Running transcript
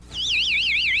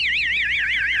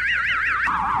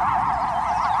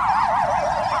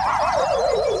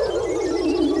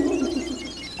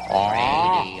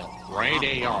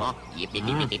Yeah,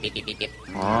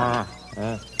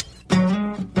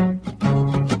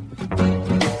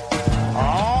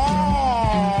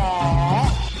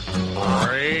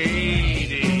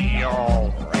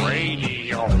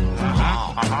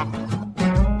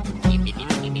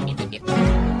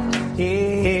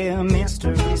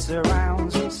 mystery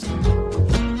surrounds us.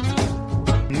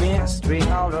 Mystery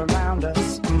all around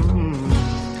us.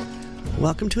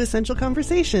 Welcome to Essential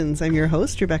Conversations. I'm your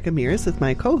host, Rebecca Mears, with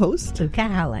my co-host, Luca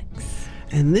Alex.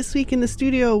 And this week in the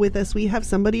studio with us, we have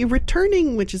somebody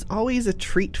returning, which is always a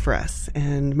treat for us.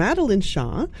 And Madeline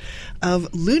Shaw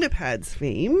of Lunapads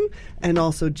fame and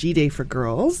also G-Day for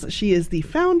Girls. She is the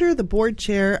founder, the board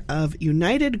chair of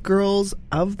United Girls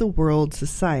of the World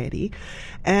Society.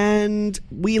 And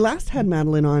we last had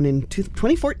Madeline on in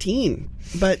 2014.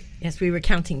 But yes, we were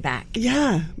counting back.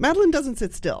 Yeah, Madeline doesn't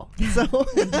sit still. So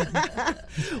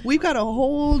we've got a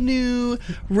whole new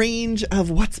range of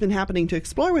what's been happening to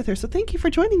explore with her. So thank you for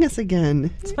joining us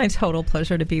again. It's my total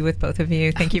pleasure to be with both of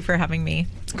you. Thank you for having me.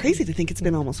 It's crazy to think it's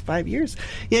been almost 5 years.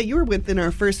 Yeah, you were within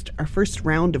our first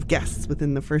round of guests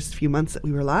within the first few months that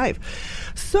we were live.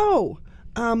 So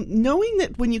knowing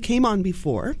that when you came on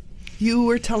before, you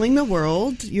were telling the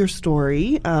world your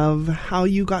story of how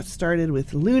you got started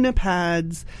with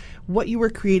Lunapads, what you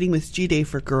were creating with G-Day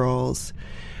for Girls.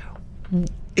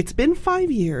 It's been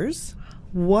 5 years.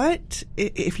 What,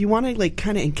 if you want to like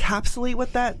kind of encapsulate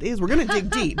what that is, we're going to dig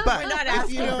deep. But we're not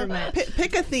asking for much.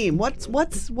 Pick a theme. What's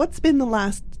been the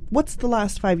last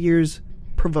 5 years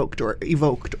provoked or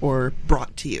evoked or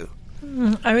brought to you?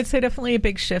 I would say definitely a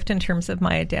big shift in terms of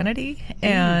my identity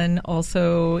and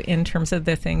also in terms of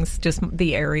the things, just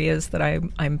the areas that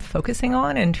I'm focusing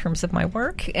on in terms of my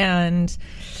work. And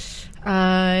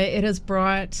it has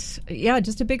brought,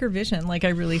 just a bigger vision. Like I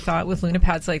really thought with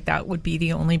Lunapads, like that would be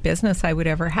the only business I would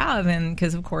ever have. And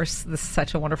because of course this is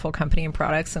such a wonderful company and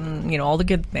products and, all the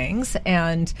good things.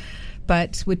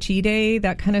 But with G-Day,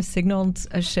 that kind of signaled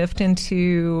a shift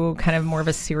into kind of more of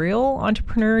a serial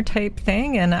entrepreneur type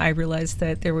thing. And I realized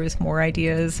that there was more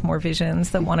ideas, more visions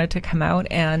that wanted to come out.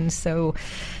 And so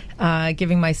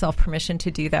giving myself permission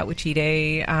to do that with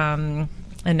G-Day,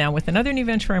 and now with another new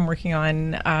venture I'm working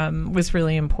on, was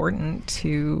really important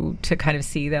to kind of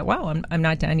see that, wow, I'm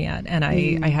not done yet. And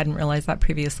I hadn't realized that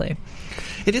previously.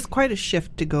 It is quite a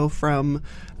shift to go from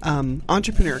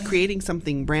entrepreneur, creating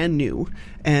something brand new,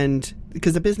 and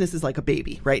because a business is like a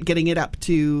baby, right? Getting it up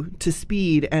to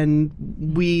speed, and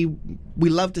we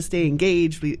love to stay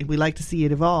engaged. We like to see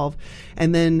it evolve,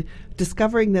 and then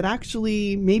discovering that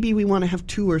actually maybe we want to have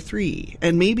 2 or 3,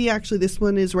 and maybe actually this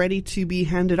one is ready to be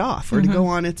handed off or to go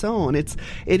on its own. It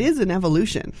is an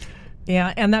evolution.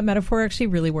 Yeah, and that metaphor actually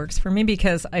really works for me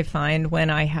because I find when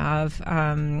I have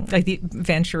like the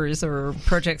ventures or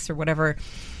projects or whatever,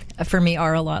 for me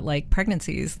are a lot like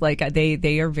pregnancies. Like they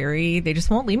they just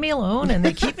won't leave me alone, and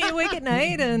they keep me awake at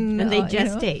night, and they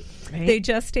gestate. Right? They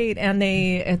gestate, and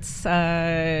it's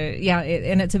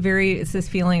this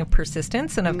feeling of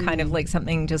persistence and of kind of like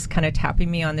something just kind of tapping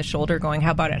me on the shoulder going,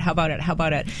 how about it?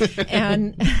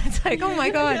 And it's like, oh my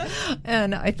God.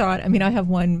 And I thought, I have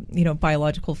one,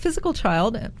 biological physical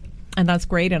child, and that's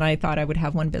great. And I thought I would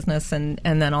have one business, and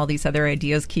then all these other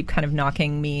ideas keep kind of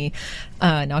knocking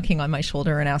on my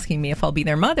shoulder and asking me if I'll be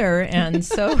their mother. And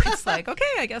so it's like, okay,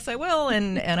 I guess I will.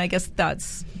 And I guess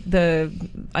that's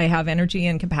I have energy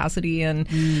and capacity and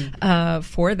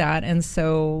for that. And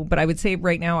so, but I would say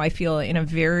right now I feel in a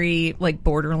very like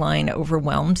borderline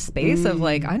overwhelmed space of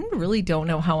like, I really don't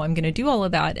know how I'm going to do all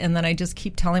of that. And then I just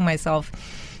keep telling myself,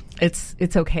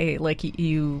 it's okay. Like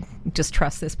you just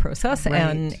trust this process,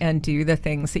 right, and do the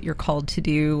things that you're called to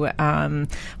do.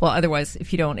 Otherwise,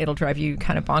 if you don't, it'll drive you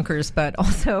kind of bonkers. But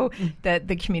also that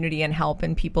the community and help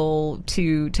and people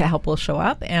to help will show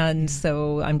up. And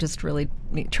so I'm just really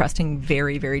trusting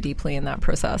very, very deeply in that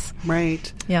process.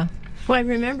 Right. Yeah. Well, I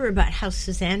remember about how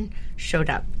Suzanne showed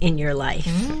up in your life.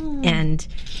 And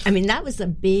that was a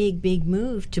big, big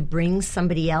move to bring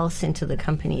somebody else into the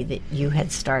company that you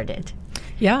had started.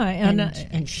 Yeah,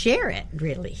 and share it,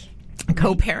 really.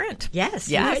 Co-parent. Yes.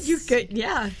 You could,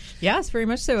 yeah. Yes, very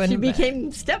much so. And she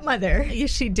became stepmother.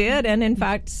 Yes, she did. And in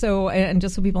fact, and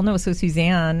just so people know, so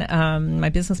Suzanne, my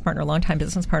business partner, longtime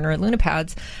business partner at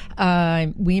Lunapads,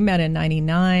 we met in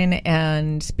 99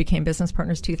 and became business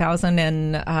partners 2000.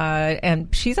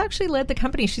 And she's actually led the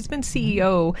company. She's been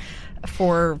CEO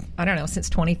for, since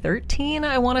 2013,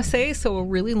 I want to say. So a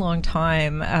really long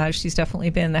time. She's definitely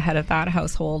been the head of that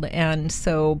household. And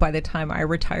so by the time I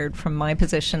retired from my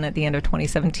position at the end of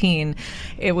 2017,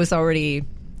 it was already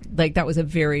like that was a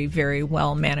very, very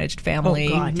well managed family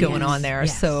going on there.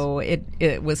 Yes. So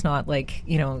it was not like,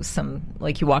 some,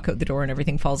 like you walk out the door and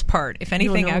everything falls apart. If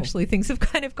anything, No. actually things have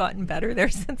kind of gotten better there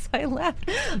since I left.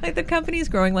 Like the company's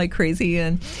growing like crazy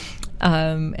and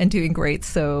doing great.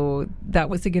 So that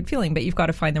was a good feeling, but you've got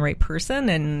to find the right person.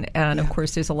 And of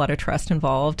course there's a lot of trust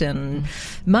involved and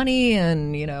money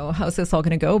and, how's this all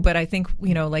going to go? But I think,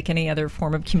 like any other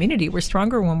form of community, we're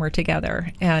stronger when we're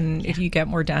together. And if you get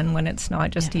more done when it's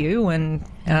not just you. And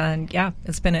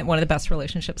it's been one of the best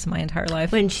relationships in my entire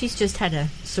life. When she's just had a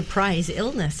surprise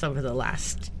illness over the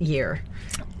last year.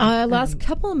 Last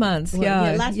couple of months.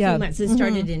 Last few months. It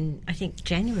started in, I think,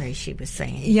 January, she was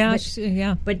saying.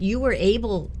 Yeah. But you were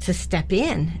able to step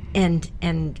in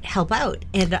and help out.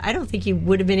 And I don't think you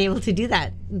would have been able to do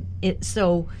that.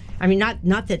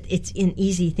 Not that it's an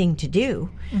easy thing to do.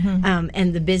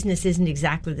 And the business isn't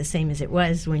exactly the same as it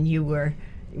was when you were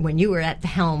at the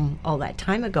helm all that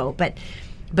time ago. But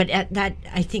that,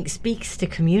 I think, speaks to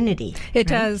community. It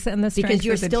does, and the strength because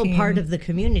you're of the still team. part of the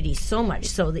community so much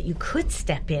so that you could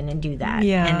step in and do that.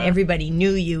 Yeah. And everybody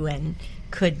knew you and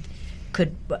could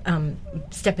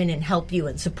step in and help you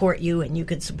and support you, and you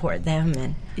could support them.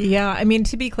 And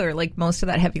to be clear, like most of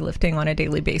that heavy lifting on a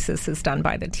daily basis is done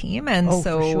by the team, and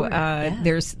for sure.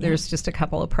 There's just a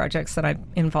couple of projects that I'm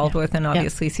involved with, and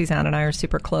obviously Suzanne and I are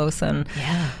super close, and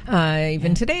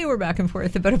even today we're back and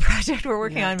forth about a project we're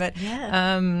working on. But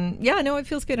it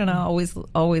feels good, and I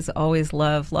always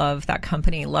love that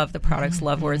company, love the products,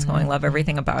 love where it's going, love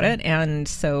everything about it, and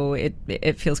so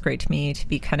it feels great to me to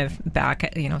be kind of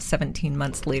back, 17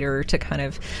 months later to kind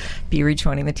of be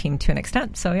rejoining the team to an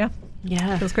extent. So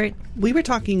it feels great. We were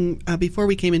talking before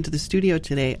we came into the studio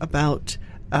today about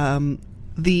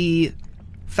the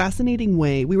fascinating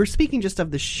way we were speaking just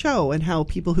of the show and how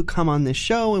people who come on this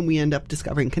show and we end up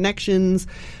discovering connections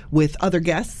with other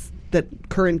guests that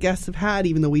current guests have had,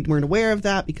 even though we weren't aware of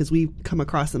that because we've come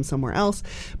across them somewhere else.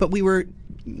 But we were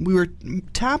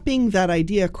tapping that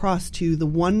idea across to the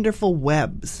wonderful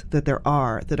webs that there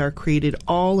are that are created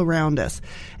all around us,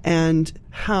 and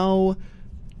how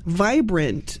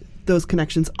vibrant those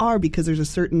connections are because there's a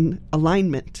certain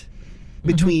alignment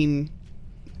between,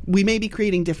 we may be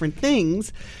creating different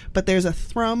things, but there's a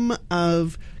thrum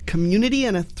of community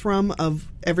and a thrum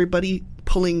of everybody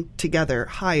pulling together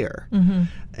higher.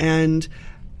 And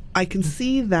I can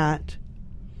see that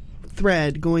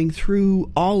thread going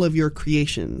through all of your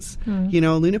creations.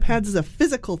 LunaPads is a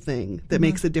physical thing that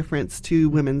makes a difference to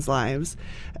women's lives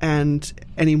and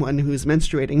anyone who's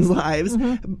menstruating's lives.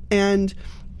 And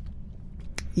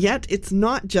yet it's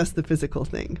not just the physical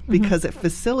thing because it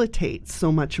facilitates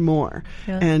so much more.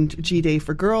 And G-Day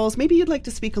for Girls, maybe you'd like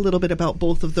to speak a little bit about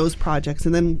both of those projects,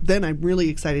 and then I'm really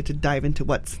excited to dive into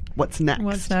what's next.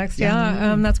 What's next?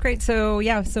 That's great. So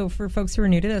for folks who are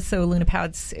new to this, so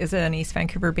LunaPads is an East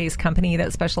Vancouver-based company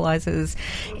that specializes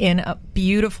in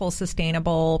beautiful,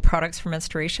 sustainable products for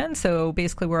menstruation. So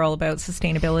basically, we're all about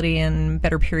sustainability and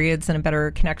better periods and a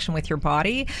better connection with your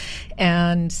body.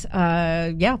 And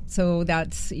so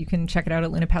that's, you can check it out at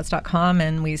lunapads.com,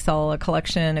 and we sell a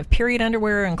collection of period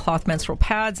underwear and cloth menstrual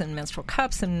pads and menstrual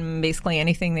cups and basically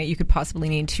anything that you could possibly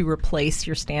need to replace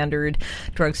your standard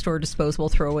drugstore disposable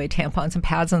throwaway tampons and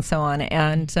pads and so on.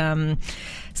 And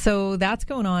so that's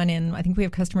going on in, I think we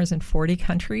have customers in 40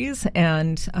 countries,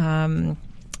 and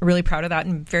really proud of that,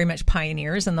 and very much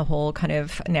pioneers in the whole kind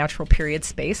of natural period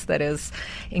space that is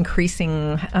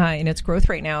increasing in its growth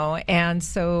right now. And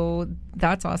so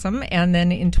that's awesome. And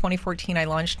then in 2014, I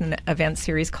launched an event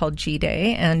series called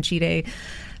G-Day, and G-Day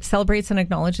celebrates and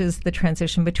acknowledges the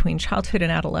transition between childhood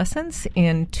and adolescence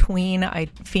in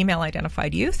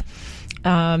female-identified youth.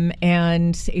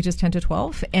 And ages 10 to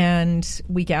 12, and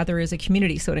we gather as a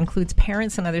community. So it includes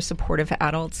parents and other supportive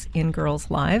adults in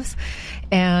girls' lives.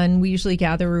 And we usually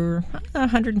gather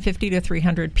 150 to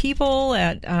 300 people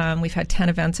at, we've had 10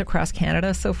 events across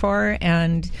Canada so far,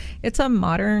 and it's a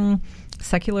modern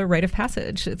secular rite of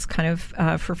passage. It's kind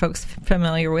of, for folks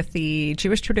familiar with the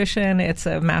Jewish tradition, it's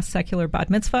a mass secular bat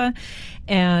mitzvah,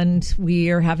 and we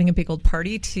are having a big old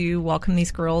party to welcome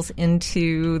these girls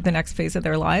into the next phase of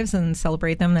their lives and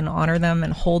celebrate them and honor them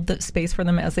and hold the space for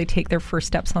them as they take their first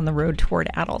steps on the road toward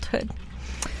adulthood.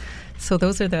 So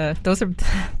those are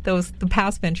the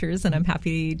past ventures, and I'm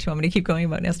happy. Do you want me to keep going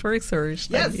about Nestworks, or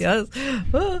yes?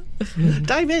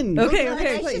 Dive in. Okay.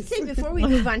 I should say before we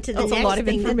move on to the next a lot of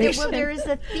thing, information. there is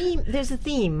a theme. There's a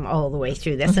theme all the way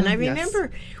through this, and I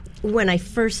remember when I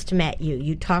first met you,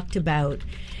 you talked about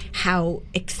how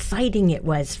exciting it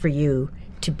was for you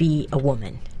to be a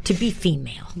woman, to be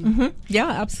female. Yeah,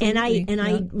 absolutely. And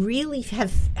I really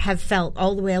have felt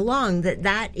all the way along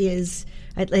that is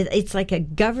it's like a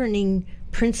governing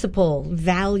principle,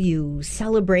 value,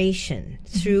 celebration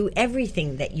through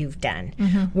everything that you've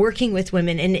done, working with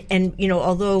women. And you know,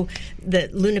 although the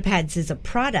Lunapads is a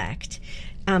product,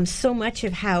 so much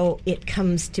of how it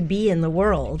comes to be in the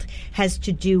world has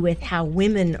to do with how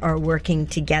women are working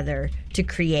together to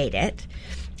create it.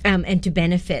 And to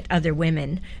benefit other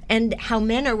women, and how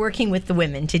men are working with the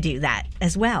women to do that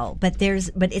as well. But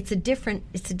it's a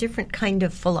different kind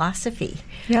of philosophy.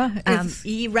 Yeah,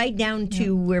 right down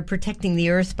to we're protecting the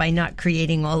earth by not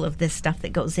creating all of this stuff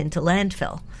that goes into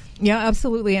landfill. Yeah,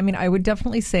 absolutely. I mean, I would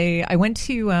definitely say I went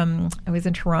to, I was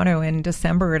in Toronto in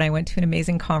December, and I went to an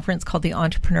amazing conference called the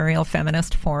Entrepreneurial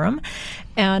Feminist Forum.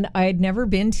 And I'd never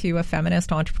been to a feminist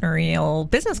entrepreneurial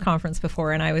business conference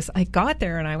before. And I got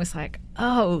there and I was like,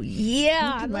 oh,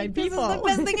 yeah, my this people. is the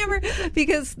best thing ever.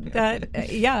 Because that,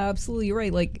 yeah, absolutely, you're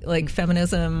right. Like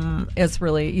feminism is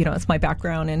really, you know, it's my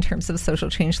background in terms of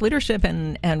social change leadership,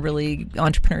 and really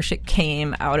entrepreneurship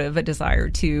came out of a desire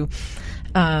to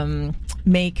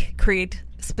create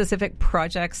specific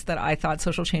projects that I thought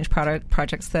social change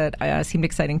projects that seemed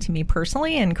exciting to me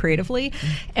personally and creatively,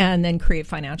 and then create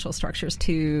financial structures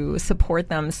to support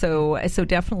them. So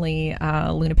definitely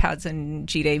Lunapads and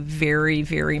G-Day very,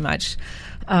 very much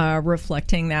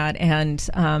reflecting that. And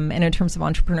in terms of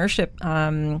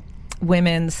entrepreneurship,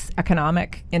 women's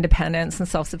economic independence and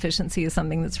self-sufficiency is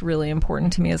something that's really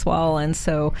important to me as well. And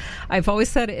so I've always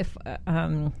said, if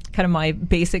kind of my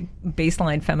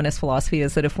baseline feminist philosophy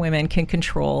is that if women can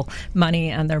control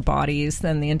money and their bodies,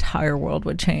 then the entire world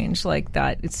would change. Like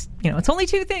that, it's only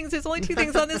two things. There's only two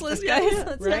things on this list,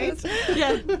 guys. Right?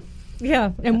 Yeah.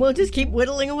 Yeah, and we'll just keep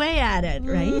whittling away at it,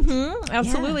 right? Mm-hmm.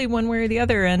 Absolutely, one way or the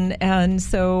other. And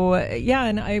so, yeah,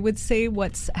 and I would say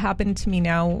what's happened to me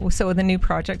now, so the new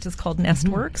project is called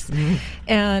Nestworks,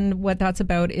 and what that's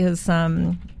about is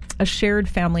a shared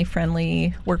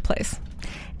family-friendly workplace.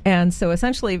 And so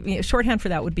essentially, shorthand for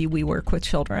that would be we work with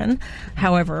children.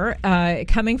 However,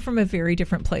 coming from a very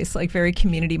different place, like very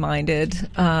community-minded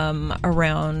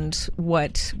around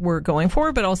what we're going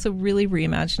for, but also really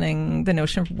reimagining the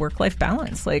notion of work-life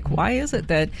balance. Like, why is it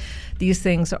that these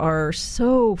things are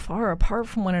so far apart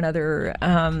from one another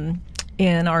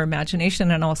in our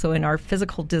imagination and also in our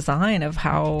physical design of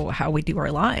how we do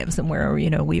our lives, and where,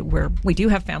 you know, we do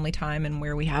have family time and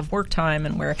where we have work time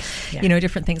and where, you know,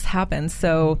 different things happen.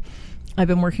 So I've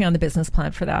been working on the business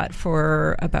plan for that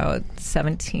for about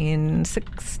 16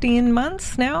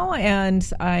 months now, and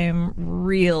I'm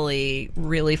really,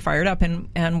 really fired up.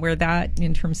 And where that,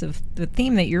 in terms of the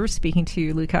theme that you're speaking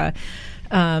to, Luca,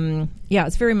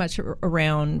 it's very much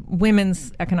around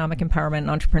women's economic empowerment and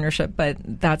entrepreneurship, but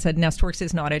that said, Nestworks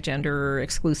is not a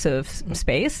gender-exclusive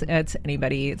space.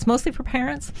 It's mostly for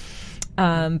parents,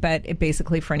 but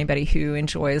basically for anybody who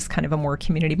enjoys kind of a more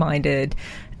community-minded,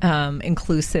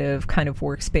 inclusive kind of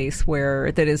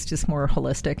workspace that is just more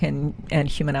holistic and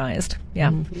humanized.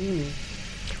 Yeah. Mm-hmm.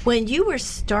 When you were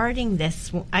starting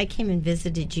this, I came and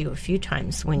visited you a few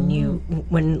times when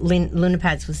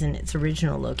Lunapads was in its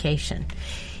original location,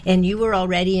 and you were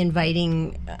already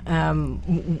inviting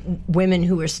women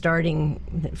who were starting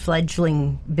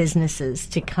fledgling businesses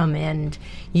to come and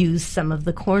use some of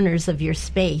the corners of your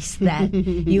space that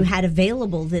you had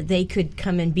available that they could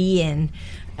come and be in.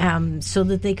 So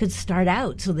that they could start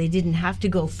out, so they didn't have to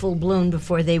go full blown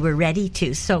before they were ready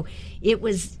to. So it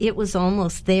was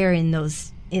almost there in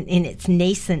those in its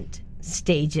nascent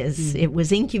stages. It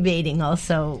was incubating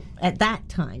also at that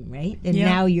time, right? And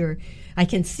now I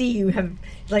can see you have,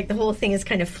 like, the whole thing is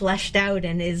kind of fleshed out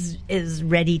and is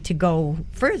ready to go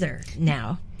further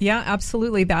now. Yeah,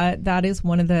 absolutely. That is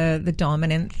one of the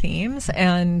dominant themes,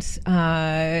 and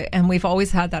we've always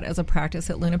had that as a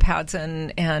practice at Lunapads,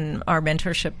 and our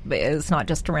mentorship is not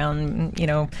just around, you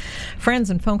know, friends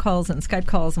and phone calls and Skype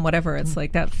calls and whatever. It's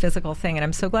like that physical thing, and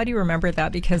I'm so glad you remembered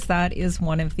that, because that is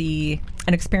an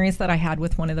experience that I had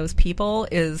with one of those people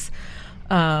is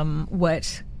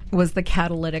what was the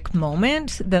catalytic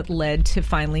moment that led to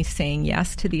finally saying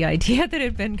yes to the idea that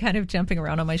had been kind of jumping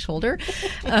around on my shoulder.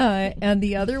 And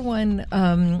the other one,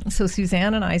 so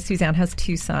Suzanne has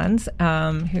two sons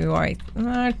who are,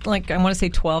 I want to say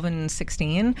 12 and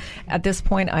 16. At this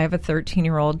point, I have a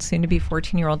 13-year-old, soon to be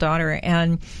 14-year-old daughter.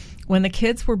 And when the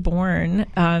kids were born,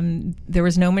 there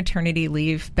was no maternity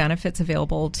leave benefits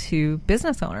available to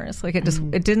business owners. Like,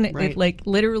 it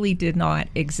literally did not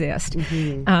exist.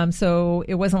 So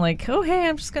it wasn't like, oh, hey,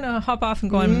 I'm just going to hop off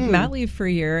and go on mat leave for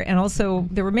a year. And also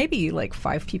there were maybe like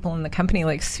 5 people in the company,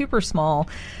 like super small.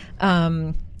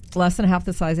 less than half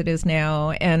the size it is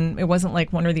now, and it wasn't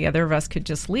like one or the other of us could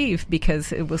just leave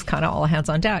because it was kind of all hands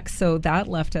on deck. So that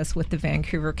left us with the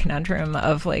Vancouver conundrum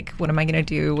of like, what am I going to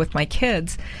do with my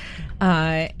kids?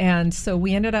 And so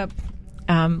we ended up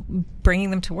bringing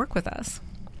them to work with us.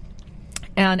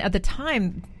 And at the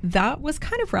time, that was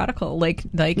kind of radical. Like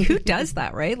who does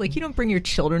that, right? Like, you don't bring your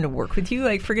children to work with you,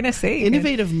 like, for goodness sake.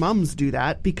 Innovative mums do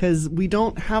that because we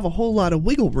don't have a whole lot of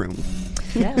wiggle room.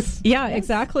 Yes. Yeah,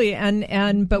 exactly.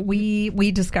 But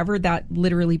we discovered that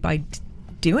literally by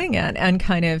doing it, and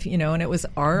kind of, and it was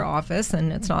our office,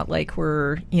 and it's not like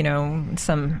we're,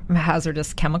 some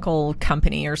hazardous chemical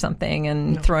company or something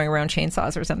and throwing around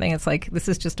chainsaws or something. It's like, this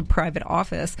is just a private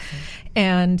office.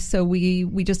 And so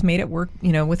we just made it work,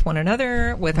 with one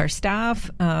another, with our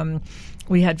staff.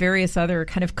 We had various other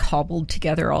kind of cobbled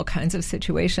together all kinds of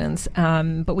situations,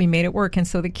 but we made it work. And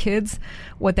so the kids,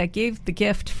 what that gave the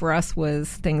gift for us was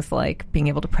things like being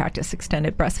able to practice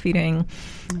extended breastfeeding,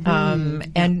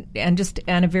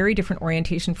 and a very different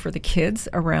orientation for the kids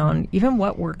around even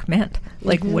what work meant.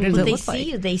 Like, what does it look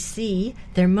like? They see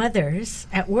their mothers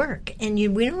at work, and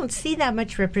we don't see that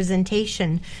much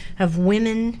representation of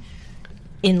women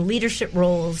in leadership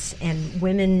roles and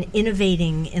women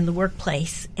innovating in the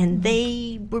workplace, and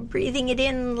they were breathing it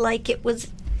in like it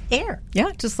was air.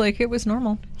 Yeah, just like it was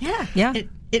normal. Yeah.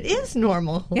 It is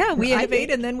normal. Yeah, we innovate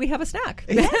and then we have a snack.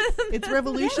 It's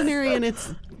revolutionary, and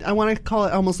I want to call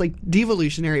it almost like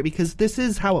devolutionary, because this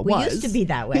is how it was. We used to be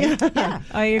that way. Yeah.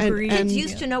 I agree. Kids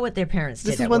used to know what their parents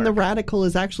did. This is when the radical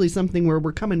is actually something where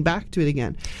we're coming back to it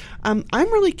again. I'm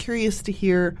really curious to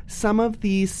hear some of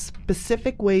these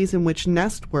specific ways in which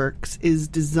Nestworks is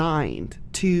designed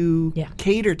to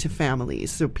cater to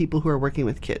families, so people who are working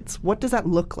with kids. What does that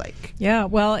look like? Yeah,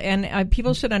 well, and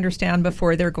people should understand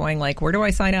before they're going like, where do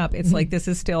I sign up? It's like, this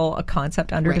is still a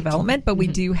concept under development, but we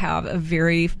do have a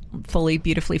very fully,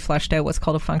 beautifully fleshed out what's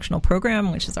called a functional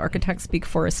program, which is architects speak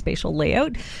for a spatial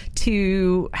layout,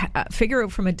 to figure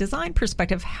out from a design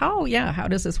perspective how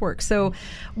does this work? So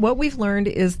what we've learned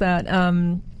is that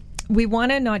we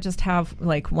want to not just have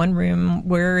like one room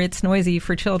where it's noisy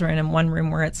for children and one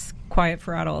room where it's quiet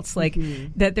for adults, like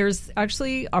that there's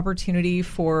actually opportunity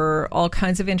for all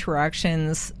kinds of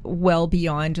interactions well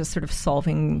beyond just sort of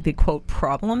solving the quote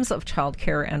problems of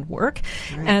childcare and work.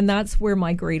 Right. And that's where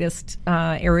my greatest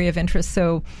area of interest.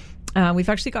 So we've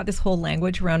actually got this whole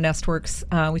language around Nestworks.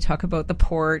 We talk about the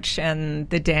porch and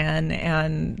the den,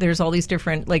 and there's all these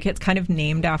different, like, it's kind of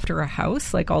named after a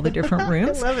house, like all the different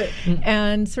rooms. I love it.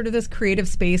 And sort of this creative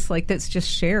space, like, that's just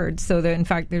shared. So that, in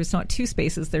fact, there's not two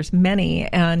spaces, there's many.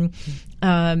 And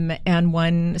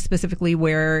one specifically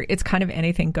where it's kind of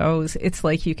anything goes. It's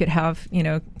like you could have,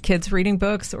 kids reading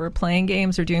books or playing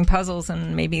games or doing puzzles,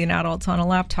 and maybe an adult's on a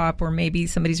laptop, or maybe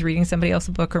somebody's reading somebody else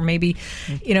a book, or maybe,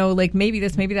 like maybe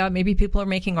this, maybe that, maybe people are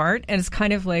making art, and it's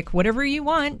kind of like whatever you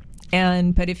want.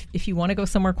 But if you want to go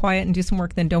somewhere quiet and do some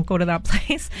work, then don't go to that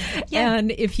place. Yeah.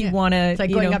 And if you want to, it's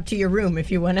like going up to your room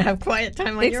if you want to have quiet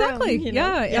time on your own. Exactly.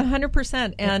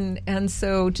 100%. And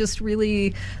so just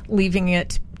really leaving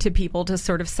it to people to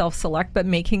sort of self-select, but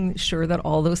making sure that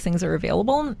all those things are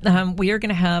available. We are going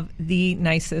to have the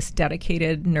nicest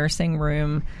dedicated nursing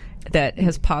room that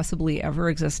has possibly ever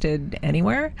existed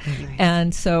anywhere. Nice.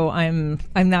 And so I'm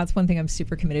that's one thing I'm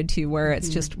super committed to, where it's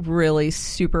just really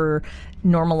super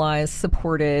normalized,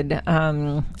 supported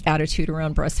attitude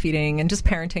around breastfeeding and just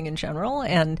parenting in general.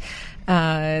 And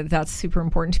that's super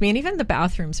important to me. And even the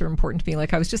bathrooms are important to me.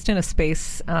 Like, I was just in a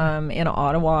space in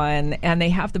Ottawa, and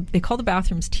they call the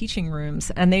bathrooms teaching rooms,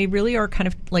 and they really are kind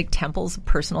of like temples of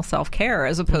personal self-care,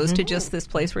 as opposed to just this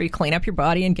place where you clean up your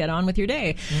body and get on with your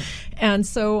day. And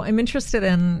so I'm interested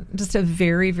in just a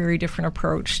very, very different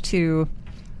approach to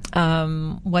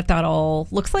what that all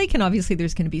looks like. And obviously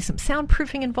there's going to be some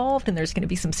soundproofing involved, and there's going to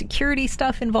be some security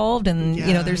stuff involved, and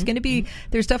there's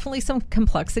definitely some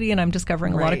complexity, and I'm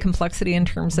discovering a lot of complexity in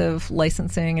terms of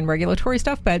licensing and regulatory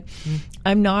stuff, but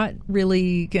I'm not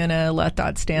really going to let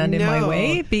that stand in my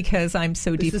way, because I'm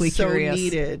so deeply curious. So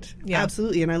needed. Yeah.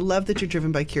 Absolutely. And I love that you're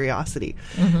driven by curiosity.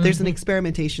 There's an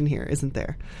experimentation here, isn't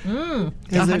there?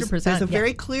 100%. There's a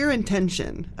very clear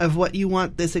intention of what you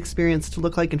want this experience to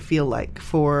look like and feel like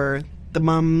for the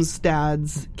mums,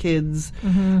 dads, kids,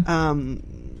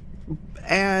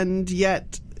 and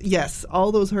yet, yes,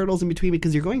 all those hurdles in between,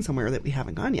 because you're going somewhere that we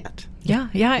haven't gone yet. Yeah.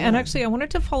 And actually, I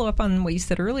wanted to follow up on what you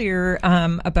said earlier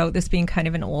about this being kind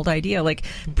of an old idea. Like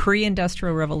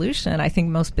pre-industrial revolution, I think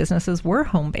most businesses were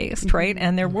home-based, right?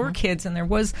 And there were kids, and there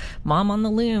was mom on the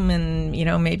loom, and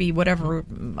maybe whatever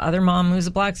other mom who's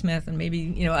a blacksmith, and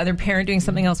maybe other parent doing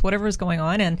something else, whatever was going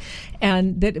on,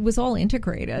 and that it was all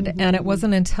integrated. And it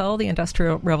wasn't until the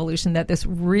Industrial Revolution that this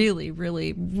really,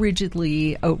 really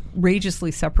rigidly,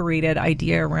 outrageously separated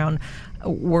idea around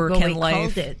work and life. We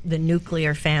called it the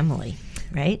nuclear family,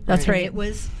 right? That's right. It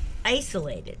was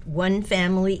isolated, one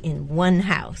family in one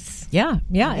house. Yeah,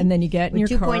 and then you get in your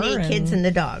car 2.8 kids and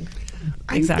the dog.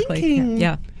 Exactly. I'm thinking,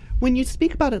 yeah. When you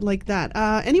speak about it like that,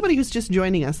 anybody who's just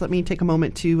joining us, let me take a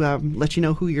moment to let you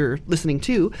know who you're listening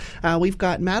to. We've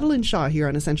got Madeline Shaw here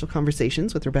on Essential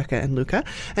Conversations with Rebecca and Luca.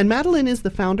 And Madeline is the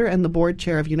founder and the board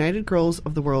chair of United Girls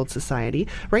of the World Society.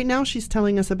 Right now, she's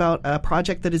telling us about a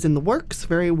project that is in the works,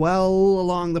 very well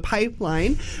along the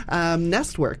pipeline,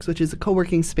 Nestworks, which is a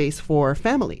co-working space for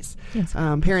families,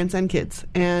 parents and kids.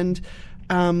 And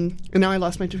now I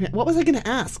lost my... What was I going to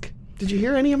ask? Did you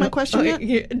hear any of my question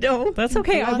yet? No, that's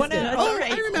okay. I want to.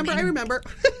 I remember.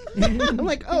 I'm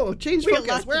like, change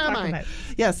focus. Where am I?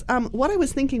 Yes. What I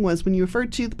was thinking was when you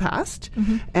referred to the past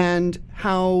and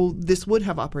how this would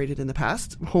have operated in the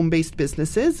past, home-based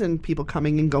businesses and people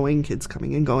coming and going, kids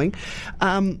coming and going,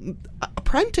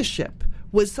 apprenticeship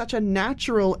was such a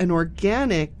natural and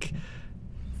organic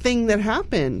thing that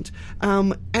happened.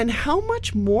 And how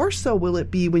much more so will it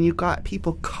be when you've got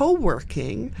people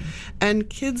co-working and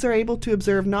kids are able to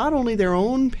observe not only their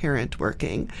own parent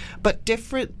working, but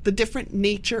the different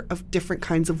nature of different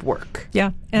kinds of work?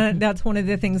 Yeah, and that's one of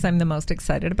the things I'm the most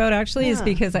excited about, actually, is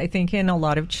because I think in a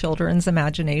lot of children's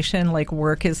imagination, like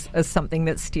work is something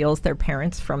that steals their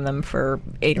parents from them for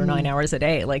 8 or 9 hours a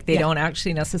day. Like they don't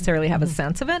actually necessarily have a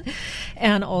sense of it.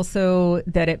 And also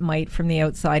that it might from the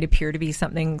outside appear to be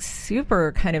something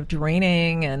super kind of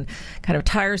draining and kind of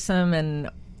tiresome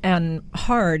and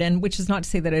hard, and which is not to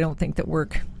say that I don't think that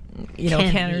work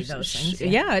can be those things,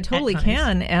 it totally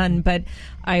can, but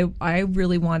I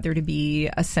really want there to be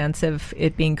a sense of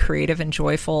it being creative and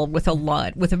joyful with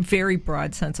a very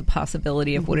broad sense of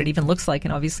possibility of what it even looks like.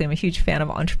 And obviously I'm a huge fan of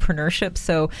entrepreneurship,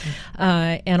 so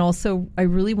and also I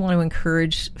really want to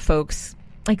encourage folks.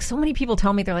 Like so many people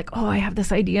tell me, they're like, I have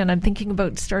this idea and I'm thinking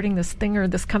about starting this thing or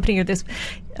this company or this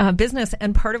business.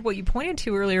 And part of what you pointed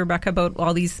to earlier, Rebecca, about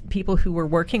all these people who were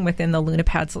working within the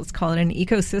Lunapads, let's call it an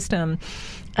ecosystem,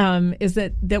 is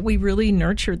that we really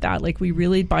nurtured that. Like we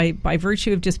really, by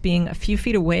virtue of just being a few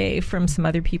feet away from some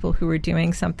other people who were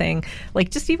doing something,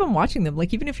 like just even watching them,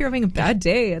 like even if you're having a bad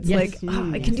day, it's like,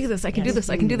 I can do this, I can do this,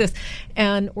 I can do this.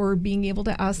 And, or being able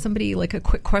to ask somebody like a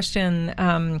quick question,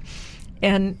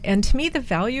 and to me, the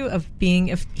value of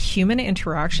human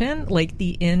interaction, like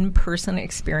the in-person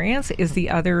experience, is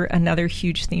another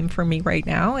huge theme for me right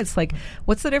now. It's like,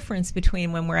 what's the difference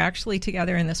between when we're actually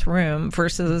together in this room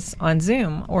versus on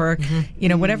Zoom or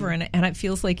whatever? And it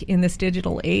feels like in this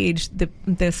digital age,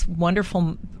 this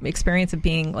wonderful experience of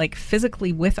being like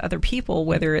physically with other people,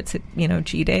 whether it's at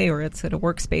G-Day or it's at a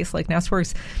workspace like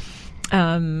Nestworks.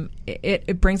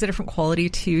 It brings a different quality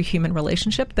to human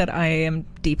relationship that I am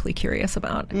deeply curious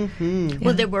about.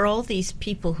 Well, there were all these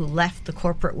people who left the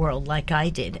corporate world like I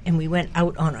did, and we went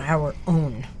out on our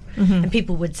own. And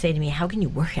people would say to me, how can you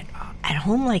work at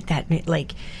home like that?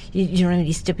 Like, you don't have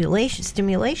any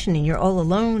stimulation, and you're all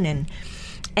alone.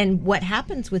 And what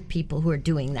happens with people who are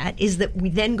doing that is that we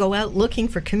then go out looking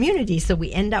for community. So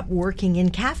we end up working in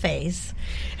cafes.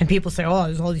 And people say,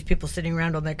 there's all these people sitting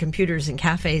around on their computers in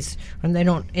cafes and they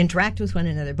don't interact with one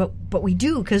another. But we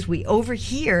do, because we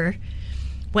overhear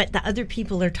what the other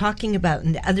people are talking about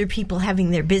and the other people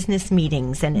having their business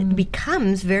meetings. And it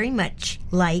becomes very much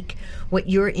like what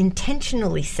you're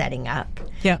intentionally setting up.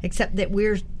 Yeah. Except that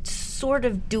we're sort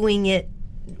of doing it,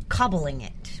 cobbling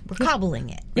it. We're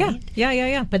cobbling it, right?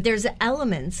 Yeah. But there's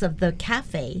elements of the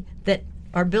cafe that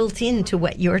are built into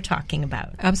what you're talking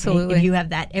about. Absolutely. Right? If you have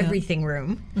that everything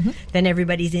room, then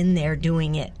everybody's in there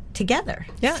doing it together.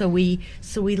 Yeah. So we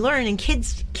learn, and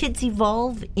kids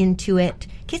evolve into it.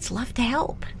 Kids love to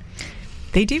help.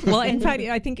 They do. Well, in fact,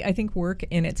 I think work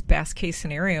in its best case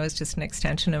scenario is just an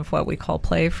extension of what we call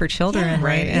play for children,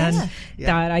 right? And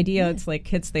that idea, it's like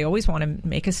kids, they always want to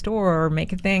make a store or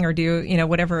make a thing or do,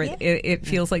 whatever. Yeah. It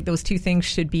feels like those two things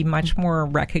should be much more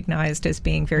recognized as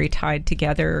being very tied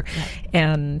together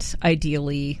and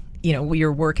ideally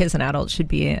your work as an adult should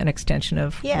be an extension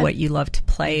of what you love to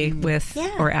play with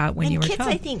or at when you were a child. And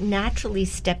kids, I think, naturally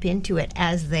step into it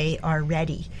as they are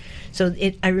ready. So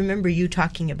I remember you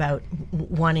talking about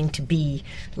wanting to be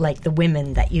like the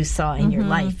women that you saw in your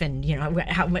life, and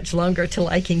how much longer till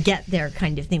I can get there,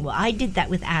 kind of thing. Well, I did that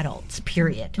with adults.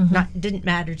 Period. Didn't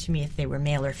matter to me if they were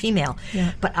male or female,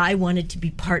 but I wanted to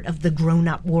be part of the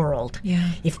grown-up world.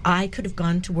 Yeah. If I could have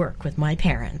gone to work with my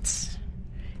parents,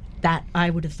 that I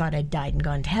would have thought I'd died and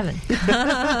gone to heaven.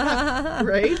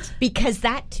 Right? Because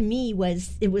that to me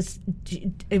was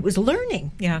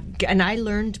learning. Yeah. And I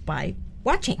learned by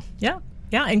watching. Yeah,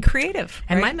 and creative.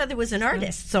 And my mother was an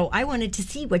artist, so I wanted to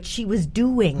see what she was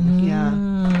doing. Yeah.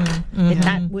 And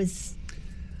that was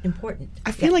important.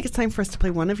 I feel like it's time for us to play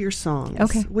one of your songs.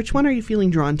 Okay. Which one are you feeling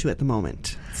drawn to at the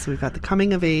moment? So we've got The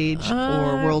Coming of Age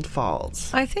or World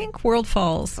Falls. I think World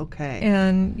Falls. Okay.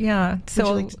 And so would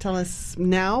you like to tell us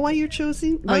now why you've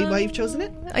chosen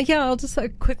it? Yeah, I'll just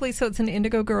quickly. So it's an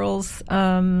Indigo Girls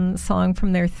song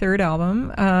from their third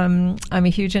album. I'm a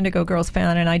huge Indigo Girls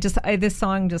fan, and this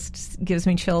song just gives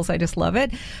me chills. I just love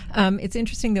it. It's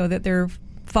interesting though that their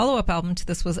follow-up album to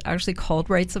this was actually called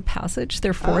Rites of Passage,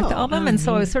 their fourth album, and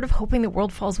so I was sort of hoping that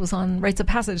World Falls was on Rites of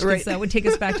Passage, because that would take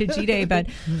us back to G-Day, but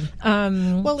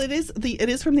well, it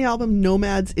is from the album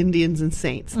Nomads, Indians, and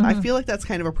Saints. I feel like that's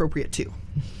kind of appropriate too.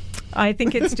 I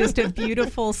think it's just a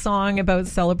beautiful song about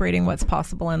celebrating what's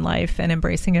possible in life and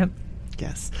embracing it.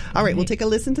 Yes. All right, we'll take a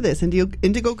listen to this.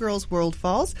 Indigo Girls, World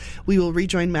Falls. We will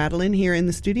rejoin Madeline here in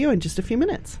the studio in just a few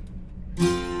minutes.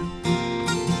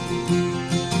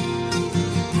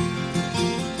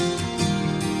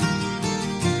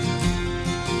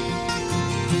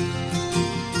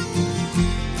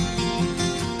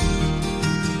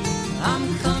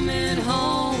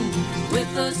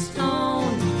 A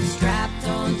stone strapped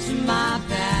onto my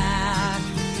back.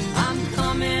 I'm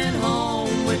coming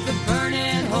home with a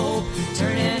burning hope,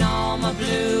 turning all my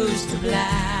blues to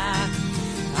black.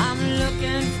 I'm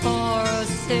looking for a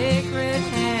sacred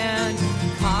hand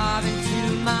carved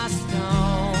into my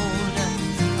stone,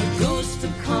 a ghost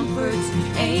of comfort's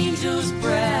angel's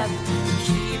breath,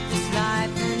 keep this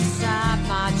life inside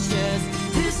my chest.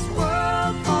 This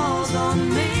world falls on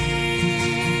me,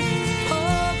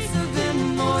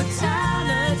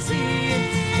 mortality.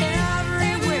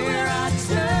 Everywhere I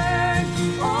turn,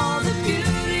 all the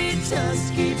beauty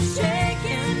just keeps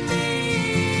shaking me.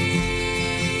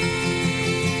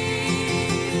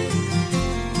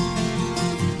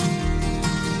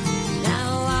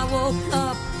 Now I woke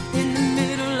up in the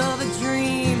middle of a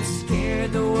dream,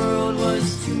 scared the world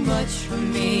was too much for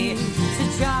me.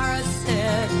 Tajara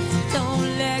said,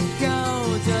 don't let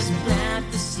go, just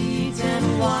plant the seeds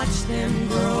and watch them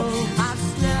grow. I've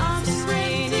slept in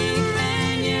rainy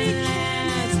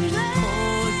canyonlands,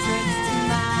 cold drips to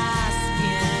my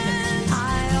skin. I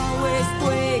always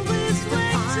wake to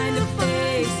find a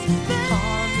face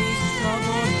upon these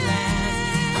troubled lands.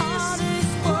 All this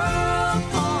world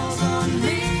falls on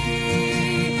me,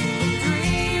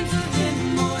 dreams of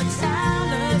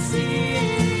immortality.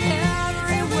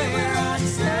 Everywhere I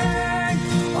turn,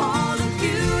 all the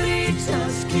beauty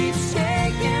just keeps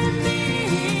shaking me.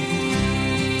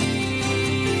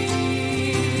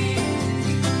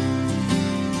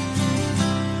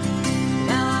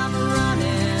 Now I'm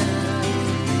running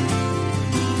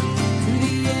to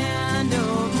the end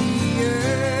of the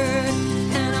earth,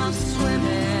 and I'm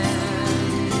swimming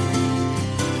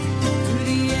to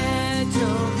the edge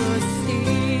of the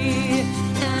sea,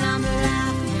 and I'm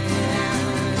laughing.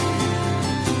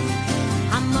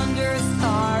 I'm under a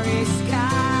starry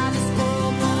sky. This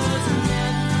world was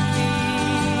meant for me.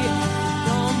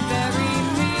 Don't bury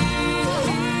me.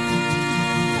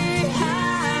 I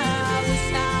wish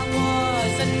I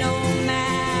was a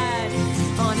nomad,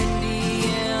 an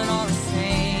Indian or a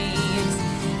saint.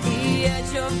 The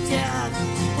edge of death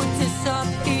would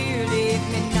disappear, leave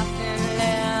me nothing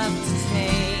left to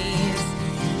taste.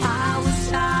 I wish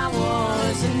I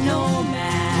was a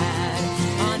nomad,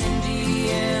 an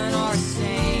Indian or a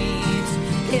saint.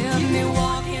 Give me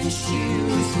walking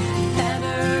shoes,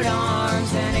 feathered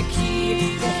arms, and a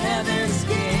key to heaven's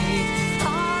gate.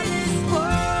 All this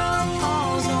world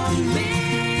falls on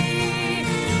me,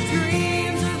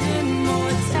 dreams of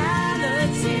immortality.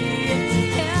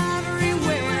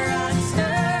 Everywhere I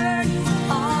turn,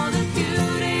 all the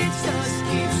beauty just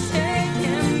keeps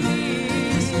shaking me.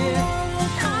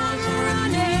 I'm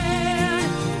running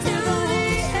to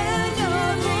the end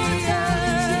of the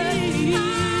earth.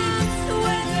 I'm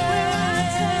swimming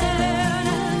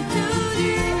to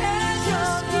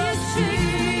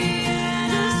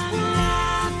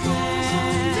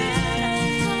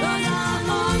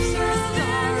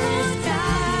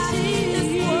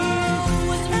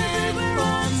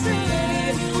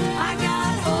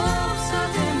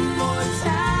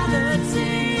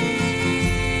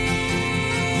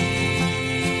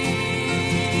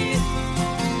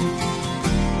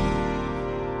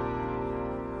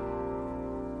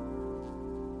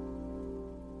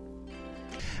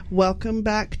Welcome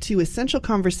back to Essential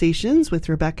Conversations with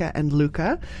Rebecca and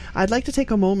Luca. I'd like to take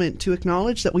a moment to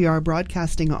acknowledge that we are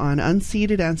broadcasting on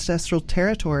unceded ancestral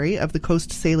territory of the Coast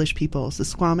Salish peoples, the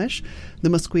Squamish, the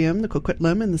Musqueam, the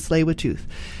Coquitlam, and the Tsleil-Waututh.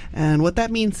 And what that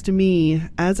means to me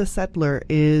as a settler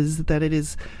is that it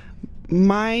is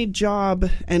my job,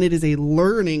 and it is a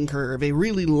learning curve, a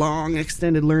really long,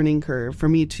 extended learning curve, for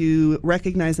me to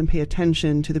recognize and pay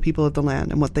attention to the people of the land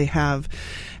and what they have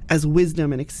as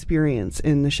wisdom and experience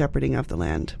in the shepherding of the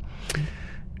land.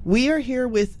 We are here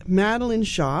with Madeline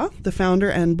Shaw, the founder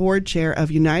and board chair of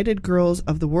United Girls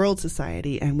of the World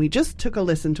Society, and we just took a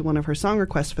listen to one of her song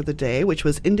requests for the day, which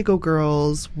was Indigo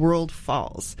Girls' World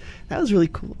Falls. That was really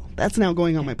cool. That's now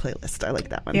going on my playlist. I like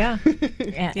that one. Yeah.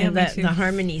 And the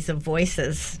harmonies of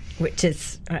voices, which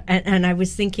is, and I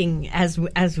was thinking as we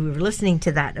were listening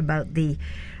to that about the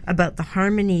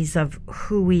harmonies of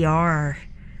who we are.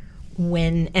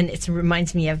 And it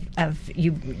reminds me of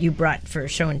you brought for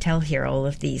show and tell here all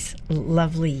of these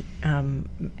lovely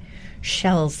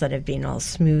shells that have been all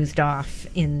smoothed off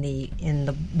in the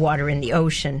water in the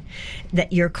ocean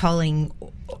that you're calling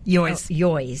yoys.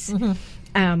 Mm-hmm.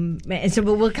 And so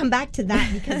we'll come back to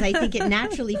that because I think it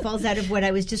naturally falls out of what I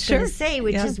was just going to say,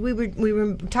 which is we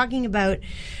were talking about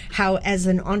how as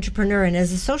an entrepreneur and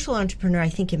as a social entrepreneur, I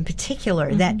think in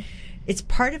particular, that it's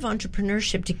part of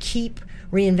entrepreneurship to keep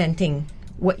reinventing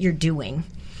what you're doing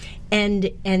and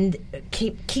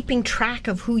keeping track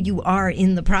of who you are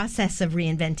in the process of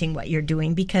reinventing what you're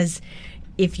doing, because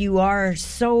if you are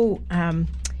so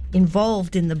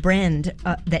involved in the brand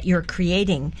that you're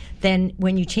creating, then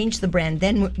when you change the brand,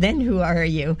 then who are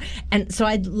you? And so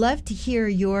I'd love to hear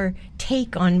your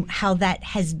take on how that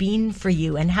has been for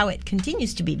you and how it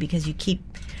continues to be, because you keep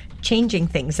changing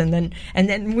things, and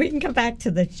then we can come back to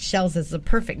the shells as the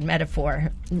perfect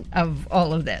metaphor of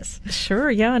all of this. Sure.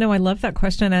 Yeah. No, I love that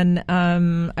question, and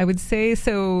I would say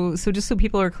so. Just so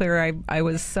people are clear, I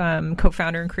was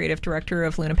co-founder and creative director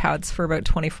of Lunapads for about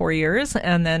 24 years,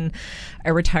 and then I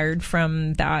retired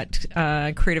from that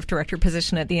creative director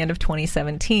position at the end of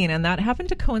 2017, and that happened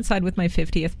to coincide with my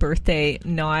 50th birthday.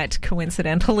 Not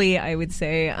coincidentally, I would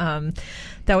say.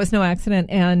 That was no accident.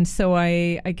 And so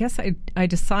I guess I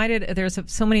decided there's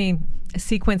so many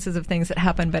sequences of things that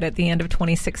happened, but at the end of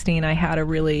 2016, I had a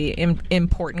really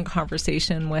important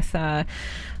conversation with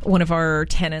one of our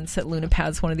tenants at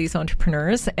Lunapads, one of these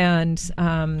entrepreneurs, and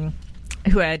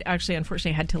who had actually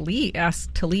unfortunately had to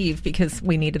asked to leave because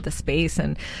we needed the space.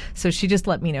 And so she just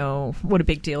let me know what a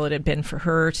big deal it had been for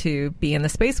her to be in the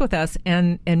space with us.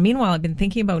 And meanwhile, I've been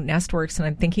thinking about Nestworks, and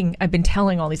I've been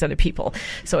telling all these other people.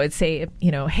 So I'd say,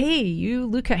 hey, you,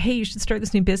 Luca, hey, you should start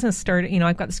this new business.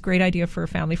 I've got this great idea for a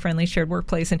family-friendly shared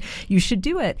workplace, and you should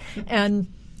do it. And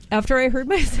after I heard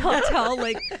myself tell,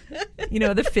 the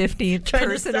 15th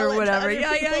person or whatever.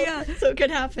 Yeah. So it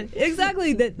could happen.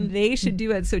 Exactly, that they should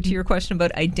do it. So to your question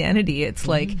about identity, it's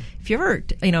like, if you ever,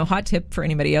 hot tip for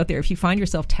anybody out there, if you find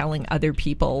yourself telling other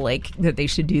people, that they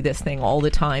should do this thing all the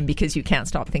time because you can't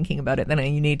stop thinking about it, then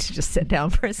you need to just sit down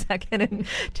for a second and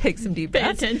take some deep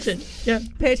breaths. Pay attention. Yeah.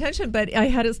 Pay attention. But I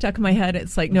had it stuck in my head.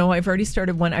 It's like, no, I've already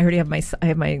started one. I have my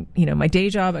my day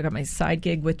job. I got my side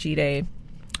gig with G-Day.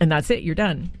 And that's it. You're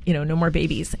done. No more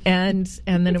babies. And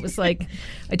then it was like,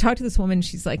 I talked to this woman.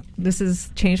 She's like, this has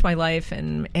changed my life,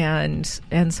 and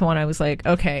so on. I was like,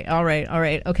 okay, all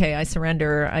right, okay. I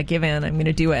surrender. I give in. I'm going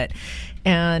to do it,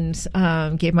 and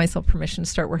gave myself permission to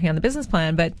start working on the business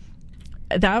plan. But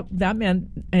that meant,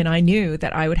 and I knew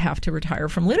that I would have to retire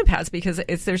from Lunapads because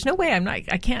there's no way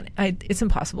it's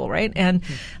impossible, right? And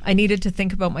I needed to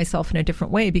think about myself in a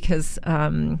different way because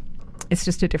it's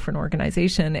just a different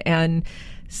organization. And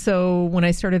so when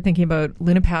I started thinking about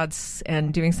Lunapads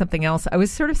and doing something else, I was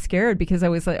sort of scared because I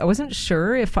wasn't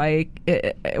sure if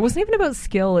it wasn't even about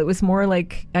skill. It was more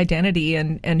like identity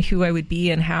and who I would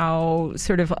be and how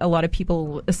sort of a lot of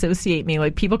people associate me.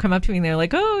 Like people come up to me and they're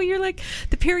like, oh, you're like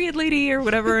the period lady or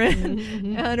whatever.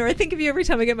 Or I think of you every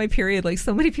time I get my period. Like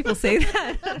so many people say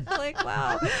that. I'm like,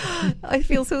 wow, I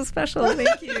feel so special.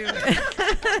 Thank you.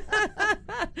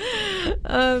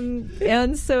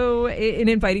 And so in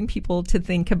inviting people to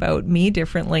think about me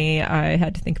differently, I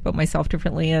had to think about myself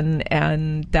differently,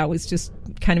 and that was just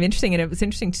kind of interesting. And it was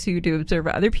interesting too to observe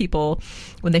other people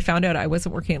when they found out I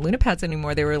wasn't working at Lunapads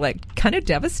anymore. They were like kind of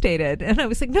devastated, and I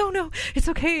was like, no, it's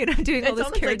okay. And I'm doing all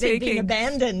this caretaking. Like being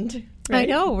abandoned. Right? I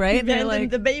know, right? They're like,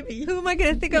 the baby. Who am I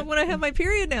going to think of when I have my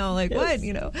period now? Like what,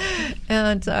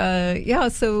 And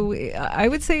so I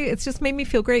would say it's just made me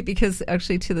feel great because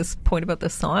actually to this point about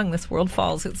the song, This World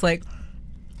Falls, it's like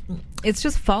it's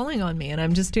just falling on me, and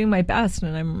I'm just doing my best,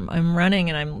 and I'm running,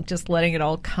 and I'm just letting it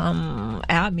all come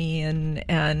at me,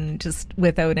 and just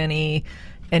without any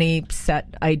set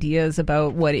ideas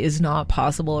about what is not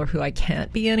possible or who I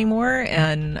can't be anymore.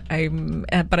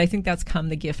 But I think that's come,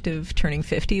 the gift of turning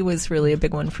 50 was really a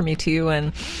big one for me too.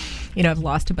 And, you know, I've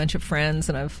lost a bunch of friends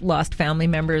and I've lost family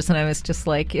members, and I was just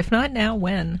like, if not now,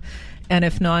 when? And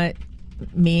if not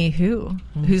me, who?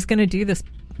 Who's going to do this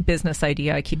business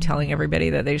idea I keep telling everybody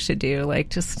that they should do? Like,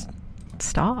 just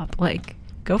stop, like,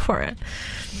 go for it.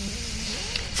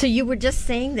 So you were just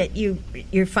saying that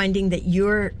you're finding that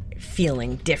you're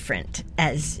feeling different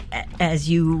as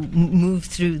you move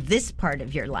through this part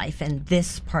of your life and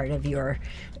this part of your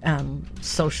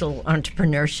social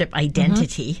entrepreneurship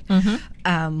identity.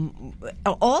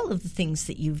 All of the things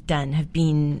that you've done have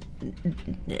been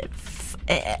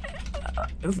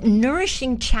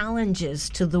nourishing challenges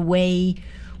to the way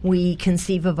we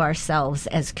conceive of ourselves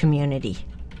as community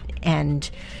and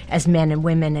as men and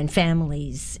women and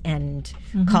families and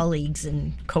colleagues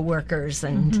and co-workers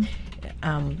and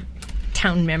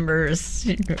town members,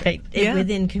 right,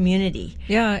 within community.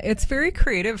 Yeah, it's very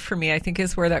creative for me, I think,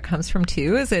 is where that comes from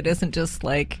too, is it isn't just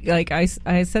like I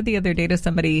said the other day to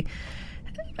somebody,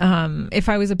 if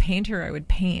I was a painter, I would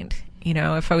paint. You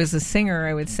know, if I was a singer,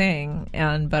 I would sing,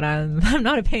 but I'm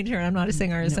not a painter, I'm not a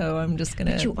singer, so I'm just going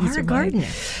to... But you are a gardener.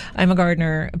 I'm a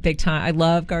gardener, big time. I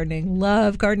love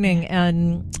gardening,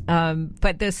 and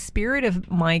but the spirit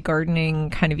of my gardening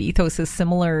kind of ethos is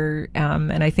similar,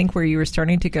 and I think where you were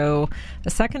starting to go a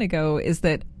second ago is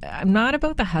that I'm not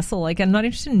about the hustle. Like, I'm not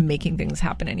interested in making things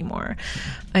happen anymore.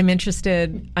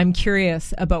 I'm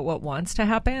curious about what wants to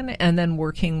happen, and then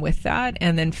working with that,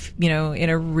 and then, you know,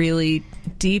 in a really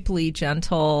deeply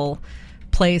gentle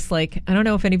place. Like, I don't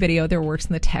know if anybody out there works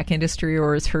in the tech industry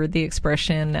or has heard the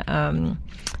expression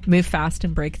move fast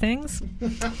and break things.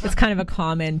 It's kind of a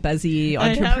common buzzy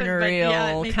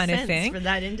entrepreneurial kind of thing for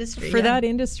that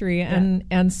industry.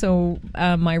 And so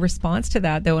my response to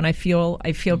that, though, and I feel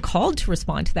called to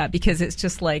respond to that, because it's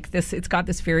just like this, it's got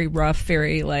this very rough,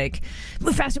 very like,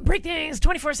 move fast and break things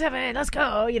 24/7, let's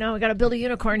go, you know, we got to build a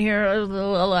unicorn here,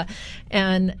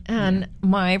 and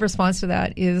my response to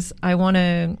that is I want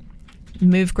to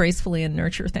move gracefully and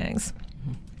nurture things.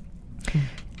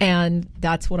 And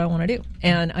that's what I want to do.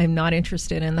 And I'm not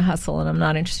interested in the hustle, and I'm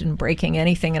not interested in breaking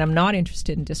anything, and I'm not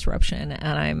interested in disruption.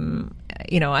 And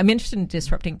I'm interested in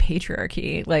disrupting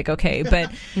patriarchy. Like, okay,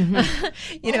 but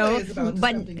you know,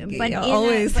 but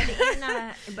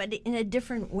in a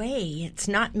different way. It's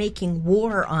not making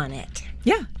war on it.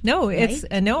 Yeah, no, right?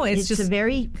 It's just a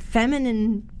very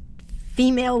feminine,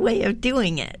 female way of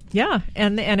doing it. Yeah,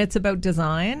 and it's about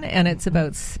design, and it's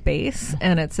about space,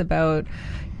 and it's about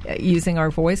using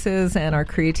our voices and our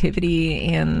creativity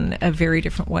in a very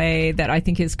different way that I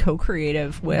think is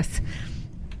co-creative with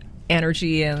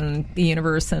energy and the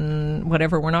universe and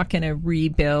whatever. We're not going to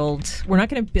rebuild. We're not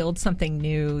going to build something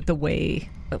new the way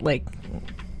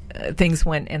things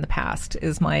went in the past,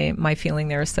 is my feeling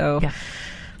there. So yeah.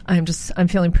 I'm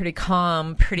feeling pretty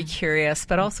calm, pretty curious,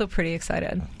 but also pretty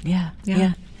excited. Yeah.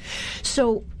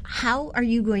 So how are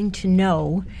you going to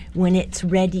know when it's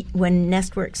ready, when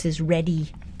Nestworks is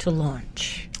ready to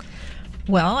launch?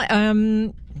 Well,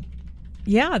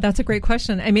 yeah, that's a great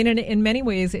question. I mean, in many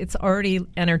ways, it's already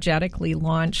energetically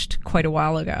launched quite a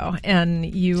while ago, and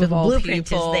so the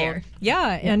blueprint is there.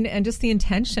 Yeah, and just the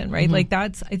intention, right? Like,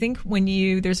 that's, I think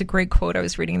there's a great quote I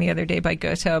was reading the other day by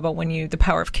Goethe about the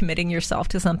power of committing yourself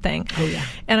to something. Oh yeah,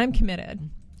 and I'm committed.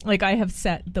 Like, I have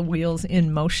set the wheels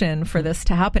in motion for this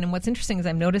to happen. And what's interesting is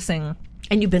I'm noticing,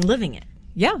 and you've been living it.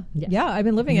 Yeah, I've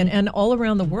been living it. And all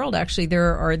around the world, actually,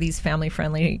 there are these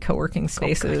family-friendly co-working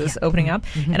spaces opening up.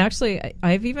 And actually,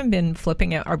 I've even been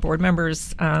flipping out our board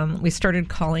members. We started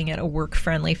calling it a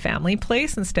work-friendly family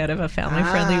place instead of a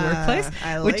family-friendly workplace,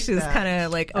 which is kind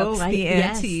of like ups the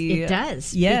ante. Yes, it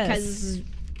does. Yes.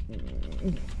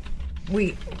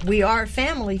 Because we are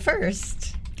family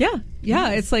first. Yeah.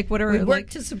 It's like, what are we work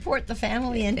to support the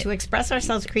family and to express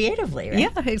ourselves creatively, right?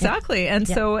 Yeah, exactly. And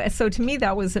so to me,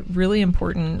 that was a really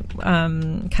important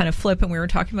kind of flip. And we were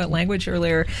talking about language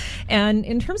earlier. And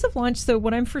in terms of launch, so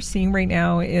what I'm foreseeing right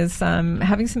now is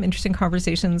having some interesting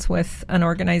conversations with an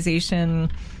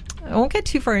organization. I won't get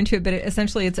too far into it, but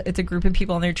essentially it's a group of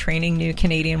people, and they're training new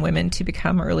Canadian women to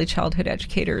become early childhood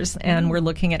educators. And we're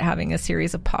looking at having a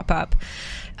series of pop-up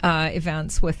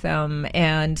events with them.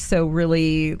 And so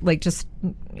really, like, just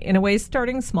in a way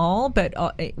starting small, but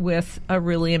with a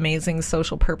really amazing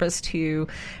social purpose to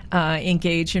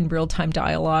engage in real-time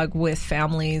dialogue with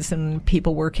families and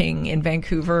people working in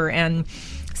Vancouver, and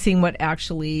seeing what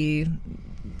actually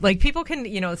like people can,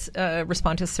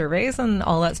 respond to surveys and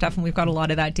all that stuff, and we've got a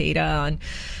lot of that data and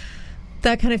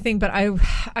that kind of thing. But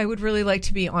I would really like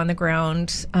to be on the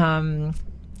ground,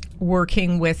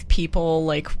 working with people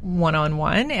like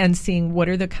one-on-one and seeing what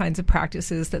are the kinds of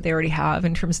practices that they already have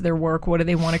in terms of their work. What do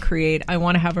they want to create? I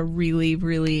want to have a really,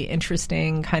 really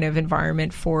interesting kind of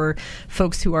environment for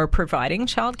folks who are providing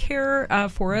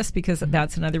childcare for us, because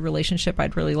that's another relationship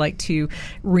I'd really like to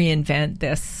reinvent,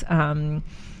 this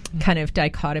kind of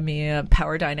dichotomy, a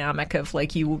power dynamic of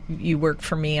like you work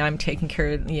for me, I'm taking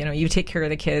care of, you take care of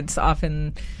the kids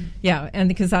often. Yeah. And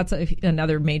because that's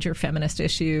another major feminist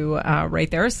issue right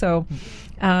there. So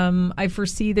I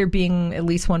foresee there being at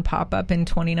least one pop-up in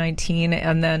 2019,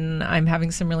 and then I'm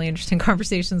having some really interesting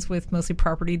conversations with mostly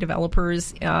property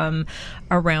developers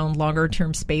around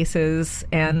longer-term spaces,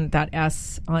 and that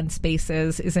S on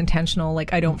spaces is intentional.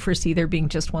 Like, I don't foresee there being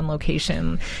just one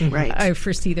location. Right. I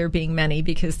foresee there being many,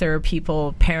 because there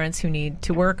are parents who need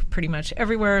to work pretty much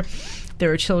everywhere.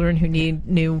 There are children who need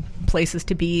new places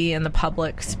to be in the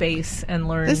public space and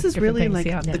learn. This is really things.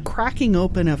 like the cracking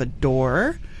open of a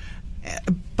door,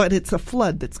 but it's a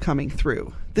flood that's coming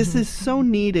through. This is so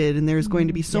needed, and there's going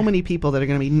to be so many people that are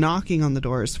going to be knocking on the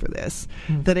doors for this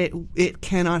that it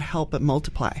cannot help but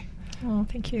multiply. Oh,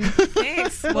 thank you.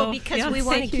 Thanks. Well, because we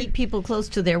want to keep people close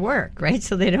to their work, right?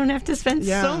 So they don't have to spend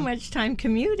Yeah. so much time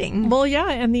commuting. Well, yeah,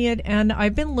 and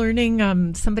I've been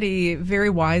learning. Somebody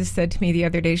very wise said to me the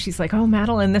other day, she's like, "Oh,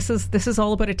 Madeline, this is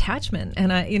all about attachment."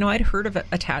 And I'd heard of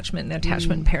attachment and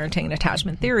attachment parenting and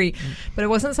attachment theory, but it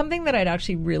wasn't something that I'd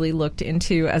actually really looked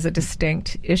into as a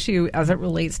distinct issue as it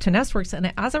relates to Nestworks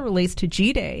and as it relates to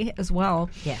G-Day as well.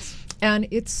 Yes. And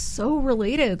it's so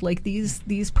related. Like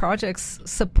these projects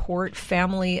support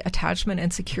family attachment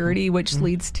and security, which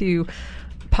leads to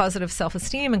positive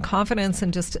self-esteem and confidence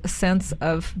and just a sense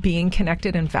of being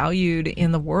connected and valued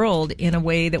in the world in a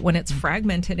way that when it's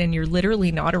fragmented and you're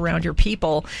literally not around your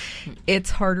people, it's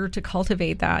harder to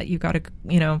cultivate that. You got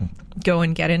to, go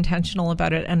and get intentional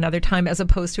about it another time, as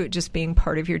opposed to it just being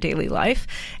part of your daily life.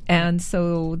 And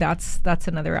so that's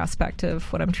another aspect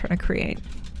of what I'm trying to create.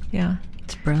 Yeah.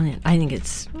 It's brilliant. I think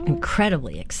it's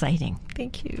incredibly exciting.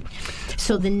 Thank you.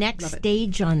 So the next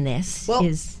stage on this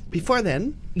is... Before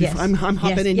then, Yes. I'm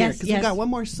hopping in here Yes, because yes. we've got one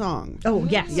more song. Oh,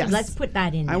 yes. Yes. Let's put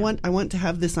that in I now. want to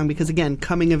have this song because, again,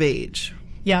 coming of age.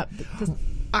 Yeah.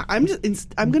 I'm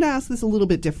going to ask this a little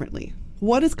bit differently.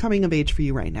 What is coming of age for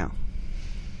you right now?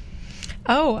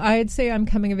 Oh, I'd say I'm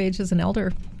coming of age as an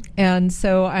elder. And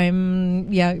so I'm,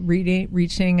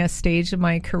 reaching a stage of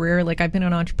my career. Like, I've been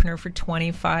an entrepreneur for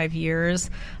 25 years.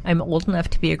 I'm old enough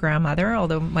to be a grandmother,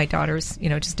 although my daughter's,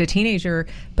 just a teenager.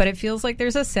 But it feels like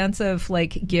there's a sense of,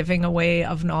 like, giving away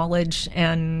of knowledge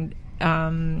and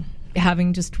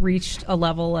having just reached a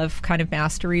level of kind of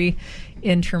mastery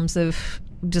in terms of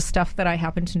just stuff that I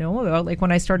happen to know about. Like,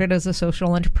 when I started as a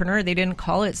social entrepreneur, they didn't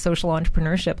call it social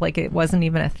entrepreneurship. Like, it wasn't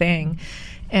even a thing.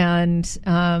 And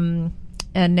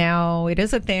now it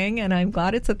is a thing, and I'm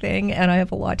glad it's a thing, and I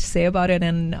have a lot to say about it.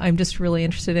 And I'm just really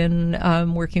interested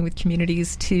in working with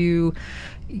communities to,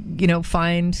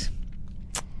 find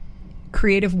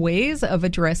creative ways of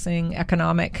addressing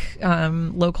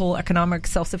local economic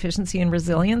self-sufficiency and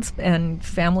resilience and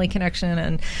family connection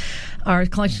and our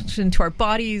connection to our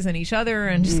bodies and each other,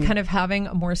 and just kind of having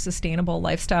a more sustainable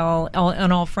lifestyle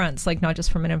on all fronts, like not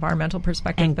just from an environmental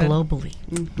perspective, And but globally.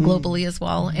 globally as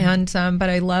well. And but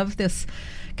I love this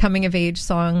coming of age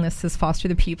song. This is Foster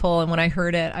the People, and when I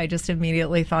heard it, I just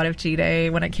immediately thought of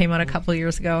G-Day when it came out a couple of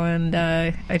years ago, and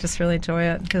I just really enjoy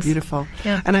it. Beautiful.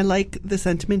 Yeah. And I like the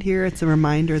sentiment here. It's a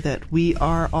reminder that we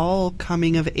are all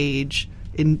coming of age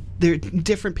in their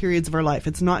different periods of our life.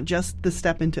 It's not just the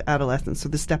step into adolescence or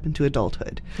the step into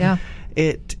adulthood. Yeah.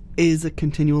 It is a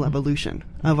continual evolution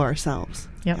of ourselves.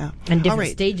 Yep. Yeah. And All different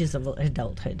right. stages of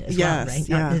adulthood as Yes, well, right?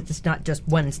 yeah. It's not just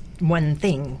one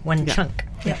thing, one chunk.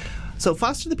 Yeah. So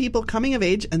Foster the People, coming of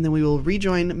age, and then we will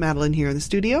rejoin Madeline here in the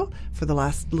studio for the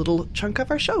last little chunk of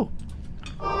our show.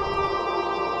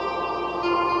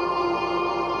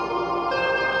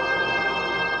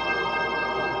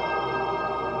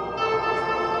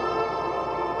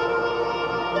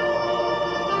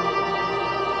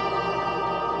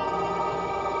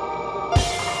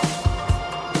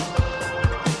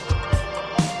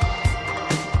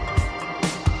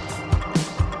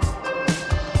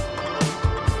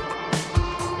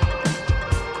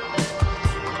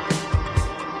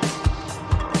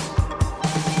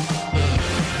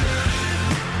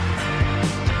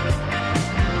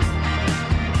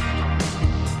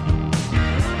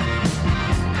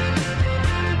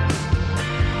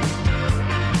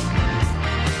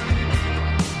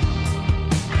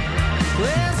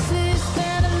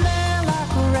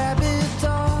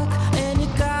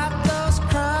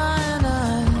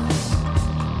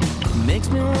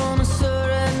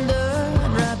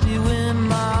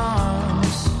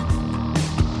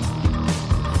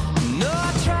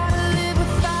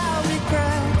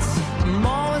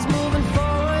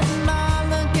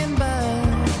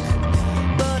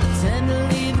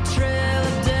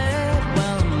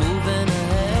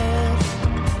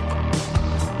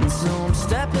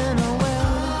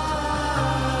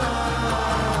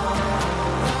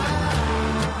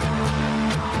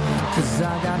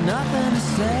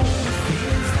 say.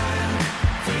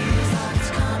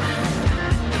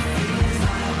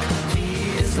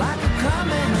 It's like a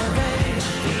coming of age.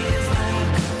 Feels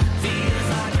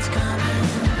like it's coming.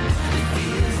 It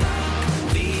feels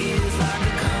like a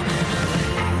coming of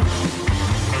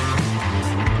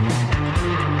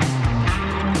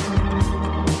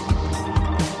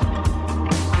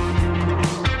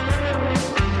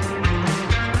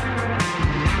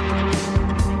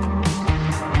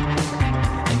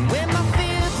And when my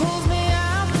fear pulls me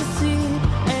out to sea,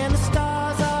 and the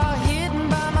stars are hidden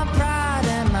by my pride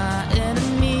and my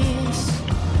enemies,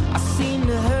 I seem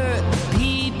to hurt the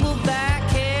people that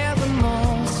care the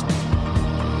most.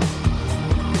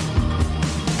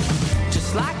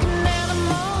 Just like an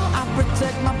animal, I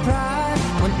protect my pride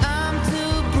when I'm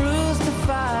too bruised to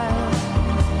fight.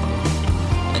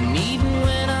 And even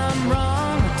when I'm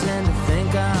wrong, I tend to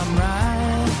think I'm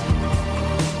right.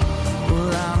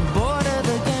 Well, I'm bored of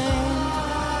the game,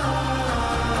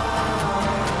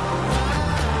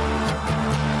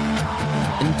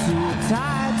 and too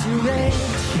tired to rage.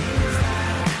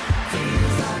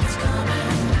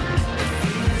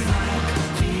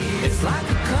 It's like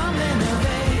a coming of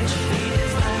age.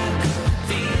 Feels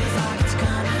like it's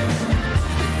coming.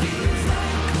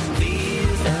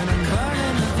 And I'm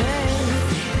burning of age.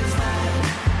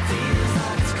 Feels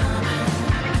like it's coming.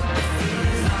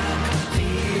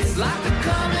 It's like a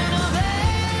coming of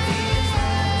age.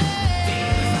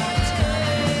 Feels like it's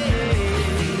coming.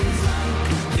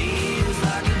 Feels like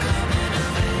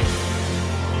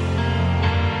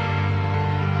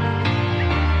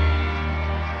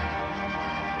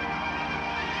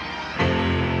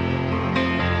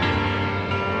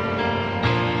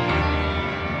coming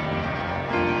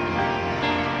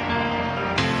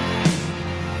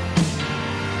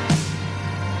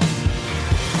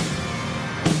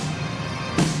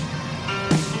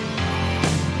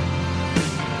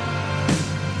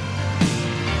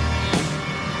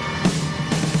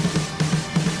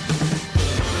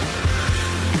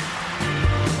of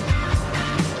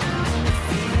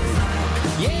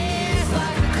age. Yeah, it's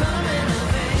like a coming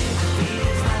of age.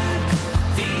 Feels like it's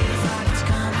coming. Feels like a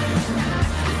coming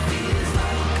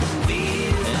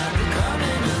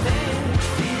of age.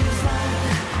 Feels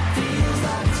like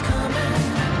it's coming.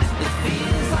 It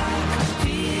feels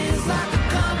like a coming of age. Feels like it's coming. Feels like a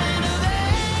coming of age.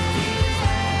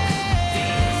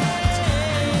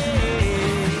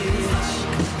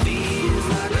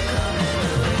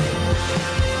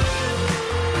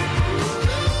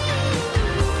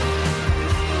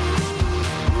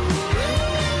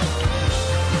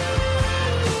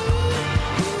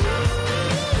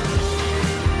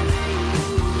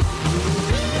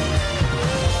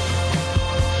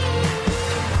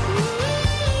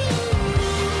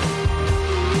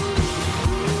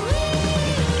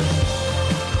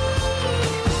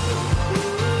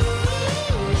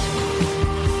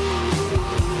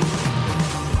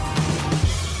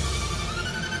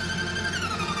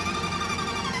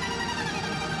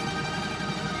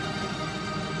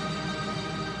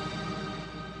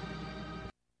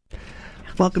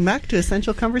 Welcome back to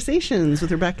Essential Conversations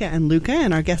with Rebecca and Luca,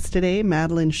 and our guest today,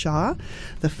 Madeline Shaw,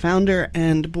 the founder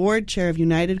and board chair of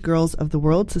United Girls of the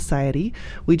World Society.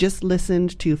 We just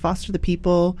listened to Foster the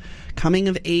People, Coming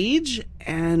of Age,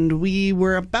 and we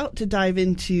were about to dive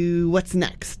into what's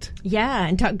next. Yeah,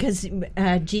 and because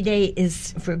G-Day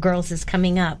is for girls is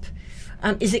coming up.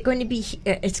 Is it going to be?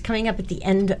 It's coming up at the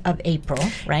end of April,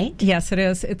 right? Yes, it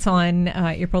is. It's on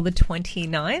April the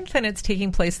 29th, and it's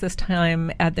taking place this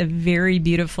time at the very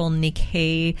beautiful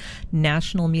Nikkei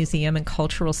National Museum and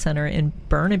Cultural Center in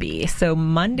Burnaby. So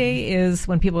Monday is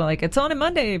when people are like, it's on a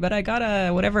Monday, but I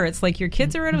gotta, whatever. It's like your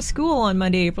kids are out of school on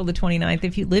Monday, April the 29th,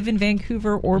 if you live in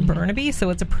Vancouver or Burnaby. So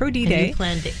it's a pro D day. And you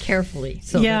planned it carefully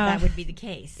so that would be the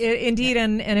case. Indeed,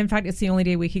 and in fact, it's the only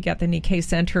day we could get the Nikkei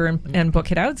Center and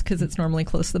book it out because it's normally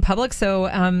close to the public. So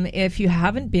if you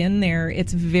haven't been there,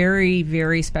 it's very,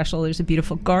 very special. There's a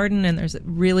beautiful garden, and there's a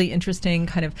really interesting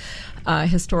kind of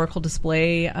historical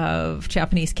display of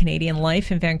Japanese Canadian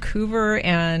life in Vancouver,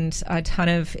 and a ton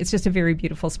of, it's just a very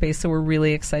beautiful space. So we're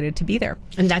really excited to be there.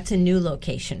 And that's a new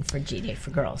location for G-Day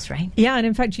for girls, right? Yeah, and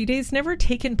in fact, G-Day's never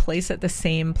taken place at the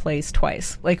same place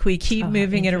twice. Like we keep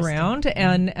moving it around,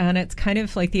 and it's kind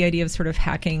of like the idea of sort of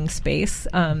hacking space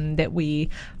that we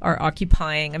are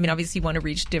occupying. I mean, obviously you want to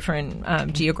reach different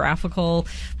geographical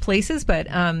places, but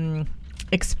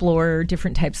explore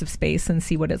different types of space and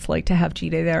see what it's like to have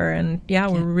G-Day there. And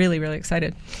we're really, really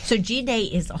excited. So G-Day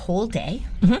is a whole day.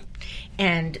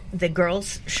 And the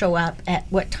girls show up at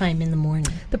what time in the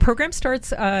morning? The program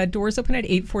starts, doors open at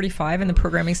 8:45, and the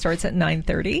programming starts at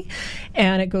 9:30,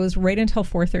 and it goes right until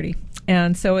 4:30.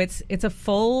 And so it's a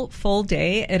full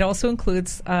day. It also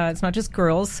includes, it's not just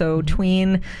girls, so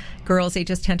tween girls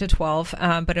ages 10 to 12,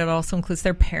 but it also includes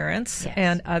their parents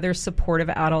and other supportive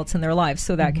adults in their lives.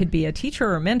 So that could be a teacher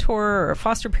or a mentor or a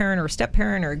foster parent or a step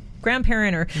parent or a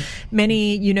grandparent or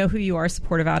many, you know who you are,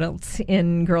 supportive adults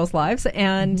in girls' lives.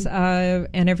 And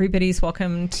everybody's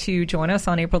welcome to join us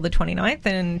on April the 29th,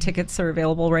 and tickets are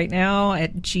available right now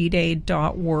at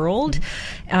gday.world.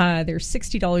 They're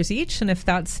 $60 each, and if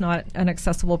that's not an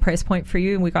accessible price point for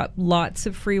you, we got lots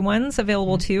of free ones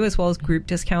available too, as well as group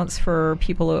discounts for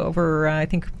people over, I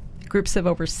think, groups of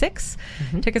over 6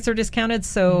 tickets are discounted.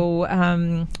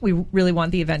 So we really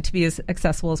want the event to be as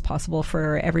accessible as possible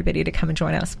for everybody to come and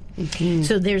join us.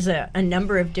 So there's a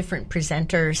number of different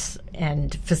presenters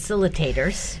and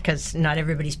facilitators, because not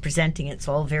everybody's presenting. It's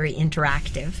all very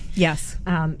interactive. Yes.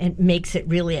 It makes it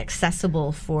really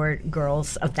accessible for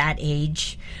girls of that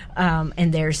age.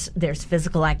 And there's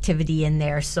physical activity in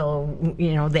there. So,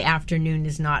 you know, the afternoon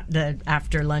is not the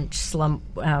after lunch slump.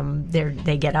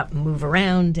 They get up and move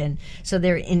around. And so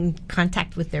they're in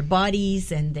contact with their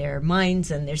bodies and their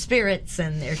minds and their spirits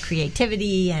and their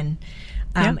creativity. And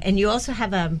you also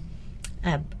have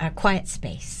a quiet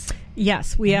space.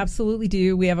 Yes, we absolutely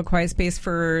do. We have a quiet space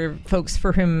for folks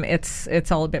for whom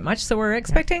it's all a bit much. So we're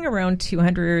expecting around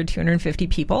 200, 250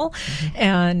 people.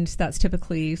 And that's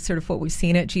typically sort of what we've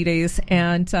seen at G-Days.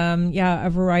 And a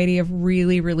variety of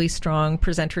really, really strong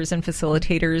presenters and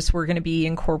facilitators. We're going to be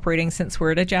incorporating, since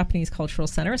we're at a Japanese cultural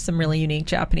center, some really unique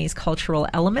Japanese cultural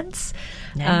elements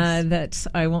that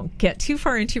I won't get too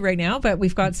far into right now. But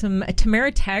we've got some,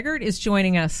 Tamara Taggart is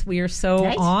joining us. We are so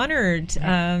honored.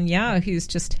 Who's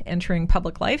just entering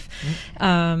public life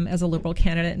as a Liberal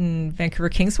candidate in Vancouver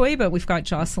Kingsway. But we've got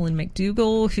Jocelyn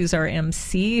McDougall, who's our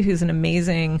MC, who's an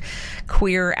amazing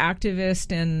queer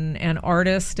activist and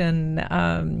artist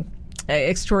and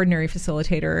extraordinary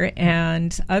facilitator.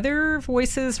 And other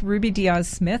voices, Ruby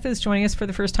Diaz-Smith is joining us for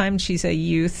the first time. She's a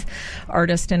youth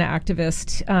artist and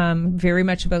activist, very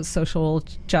much about social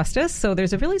justice. So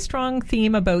there's a really strong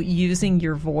theme about using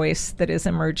your voice that is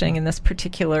emerging in this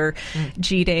particular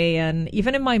G-Day. And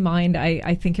even in my mind,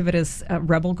 I think of it as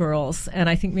Rebel Girls. And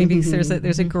I think maybe there's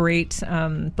a great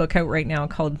book out right now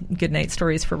called Goodnight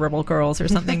Stories for Rebel Girls or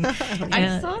something.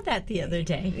 I saw that the other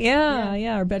day.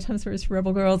 Yeah, our bedtime stories for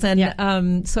Rebel Girls.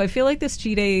 And so I feel like this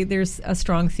G-Day, there's a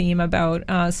strong theme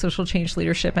about social change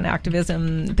leadership and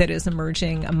activism that is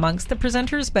emerging amongst the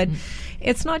presenters. But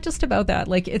it's not just about that.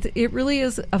 Like, it really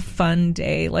is a fun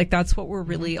day. Like, that's what we're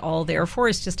really all there for,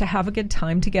 is just to have a good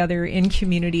time together in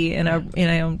community in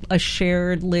a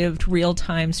shared, lived,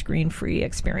 real-time, screen-free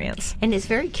experience. And it's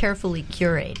very carefully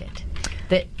curated.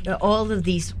 That all of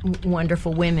these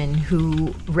wonderful women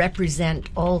who represent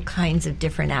all kinds of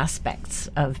different aspects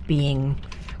of being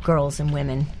girls and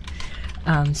women.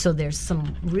 So there's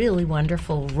some really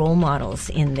wonderful role models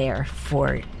in there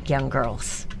for young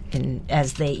girls, and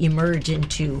as they emerge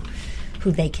into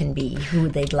who they can be, who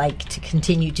they'd like to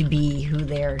continue to be, who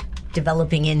they're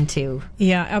developing into.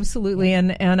 Yeah, absolutely.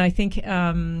 And I think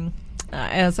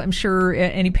as I'm sure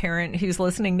any parent who's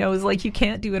listening knows, like, you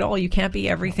can't do it all. You can't be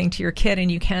everything to your kid,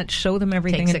 and you can't show them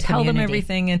everything and tell them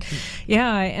everything. And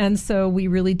and so we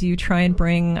really do try and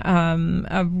bring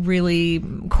a really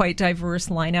quite diverse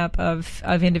lineup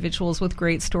of individuals with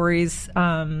great stories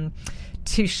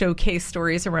to showcase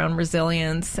stories around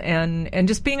resilience and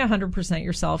just being 100%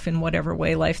 yourself in whatever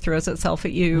way life throws itself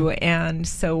at you. And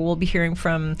so we'll be hearing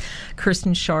from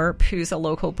Kirsten Sharp, who's a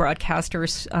local broadcaster,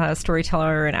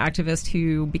 storyteller, and activist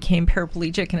who became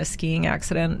paraplegic in a skiing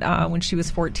accident when she was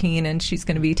 14, and she's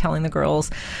going to be telling the girls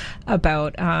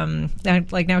about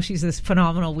now she's this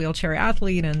phenomenal wheelchair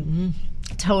athlete and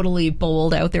totally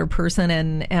bold, out there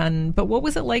person, but what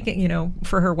was it like,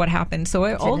 for her? What happened?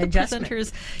 So all the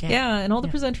presenters, and all the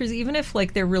presenters, even if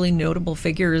like they're really notable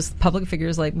figures, public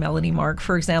figures like Melanie Mark,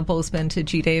 for example, has been to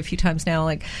G-Day a few times now.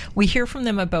 Like, we hear from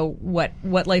them about what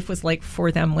life was like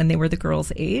for them when they were the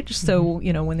girls' age. So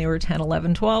when they were 10,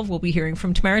 11, 12, we'll be hearing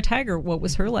from Tamara Taggart what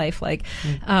was her life like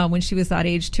when she was that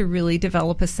age, to really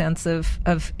develop a sense of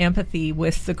empathy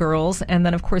with the girls. And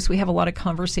then, of course, we have a lot of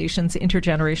conversations,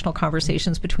 intergenerational conversations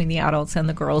conversations between the adults and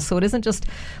the girls. So it isn't just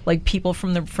like people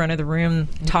from the front of the room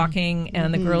talking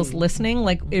and the girls listening.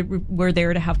 Like we're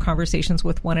there to have conversations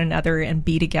with one another and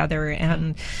be together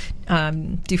and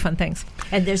do fun things.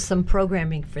 And there's some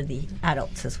programming for the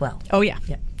adults as well. Oh, yeah.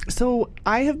 So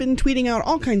I have been tweeting out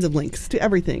all kinds of links to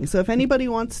everything. So if anybody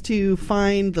wants to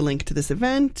find the link to this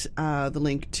event, the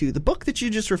link to the book that you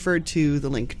just referred to, the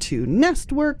link to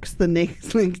Nestworks, the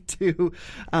link to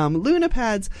Luna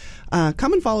Pads,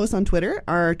 come and follow us on Twitter.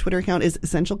 Our Twitter account is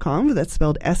EssentialConv. That's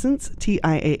spelled Essence,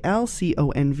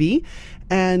 TIALCONV.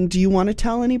 And do you want to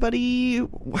tell anybody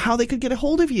how they could get a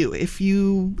hold of you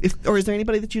or is there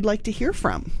anybody that you'd like to hear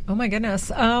from? Oh my goodness.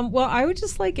 Well, I would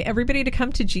just like everybody to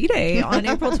come to G-Day on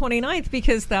April 29th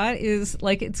because that is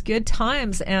like, it's good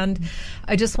times. And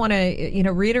I just want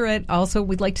to, reiterate also,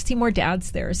 we'd like to see more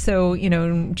dads there. So,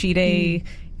 G-Day,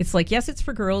 it's like, yes, it's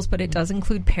for girls, but it does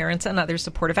include parents and other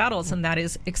supportive adults, and that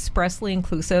is expressly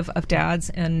inclusive of dads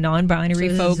and non-binary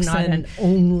so folks. It's not and an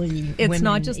only it's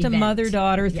not just event. a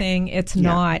mother-daughter thing. It's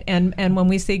not. And when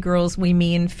we say girls, we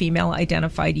mean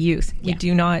female-identified youth. We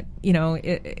do not,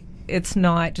 it's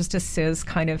not just a cis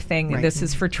kind of thing. Right. This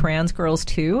is for trans girls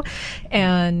too.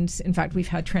 And in fact, we've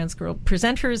had trans girl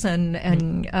presenters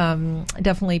and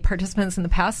definitely participants in the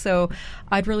past. So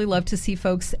I'd really love to see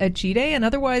folks at G-Day. And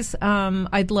otherwise,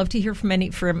 I'd love to hear from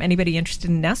anybody interested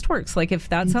in Nestworks. Like if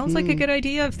that sounds like a good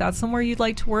idea, if that's somewhere you'd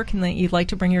like to work and that you'd like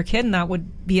to bring your kid and that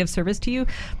would be of service to you,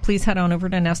 please head on over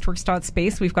to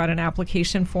nestworks.space. We've got an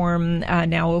application form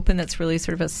now open that's really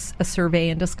sort of a survey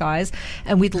in disguise.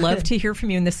 And we'd love to hear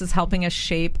from you. And this is helping us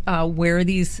shape where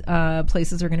these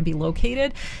places are going to be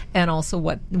located and also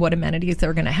what amenities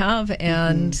they're going to have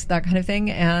and that kind of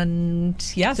thing. And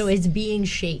yes. So it's being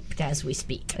shaped as we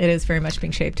speak. It is very much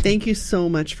being shaped. Thank you so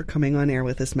much for coming on air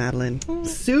with us, Madeline.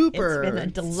 Super. It's been a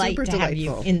delight super to have you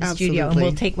delightful. in the studio. And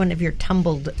we'll take one of your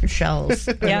tumbled shells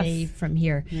away from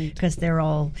here because they're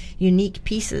all unique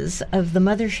pieces of the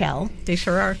mother shell. They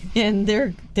sure are. And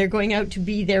they're going out to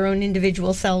be their own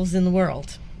individual selves in the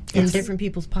world. In different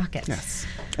people's pockets. Yes.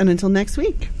 And until next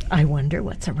week. I wonder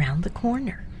what's around the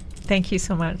corner. Thank you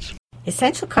so much.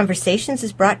 Essential Conversations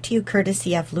is brought to you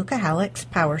courtesy of Luca Halleck's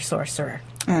Power Sorcerer.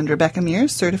 And Rebecca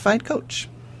Mears, certified coach.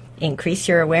 Increase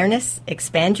your awareness,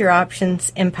 expand your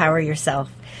options, empower yourself.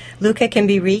 Luca can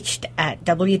be reached at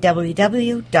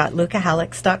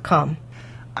www.lucahallex.com.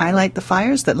 I light the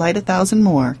fires that light 1,000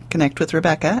 more. Connect with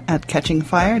Rebecca at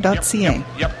catchingfire.ca.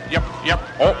 Yep.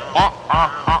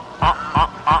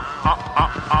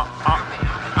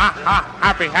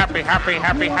 Happy.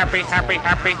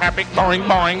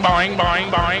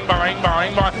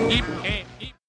 Boing.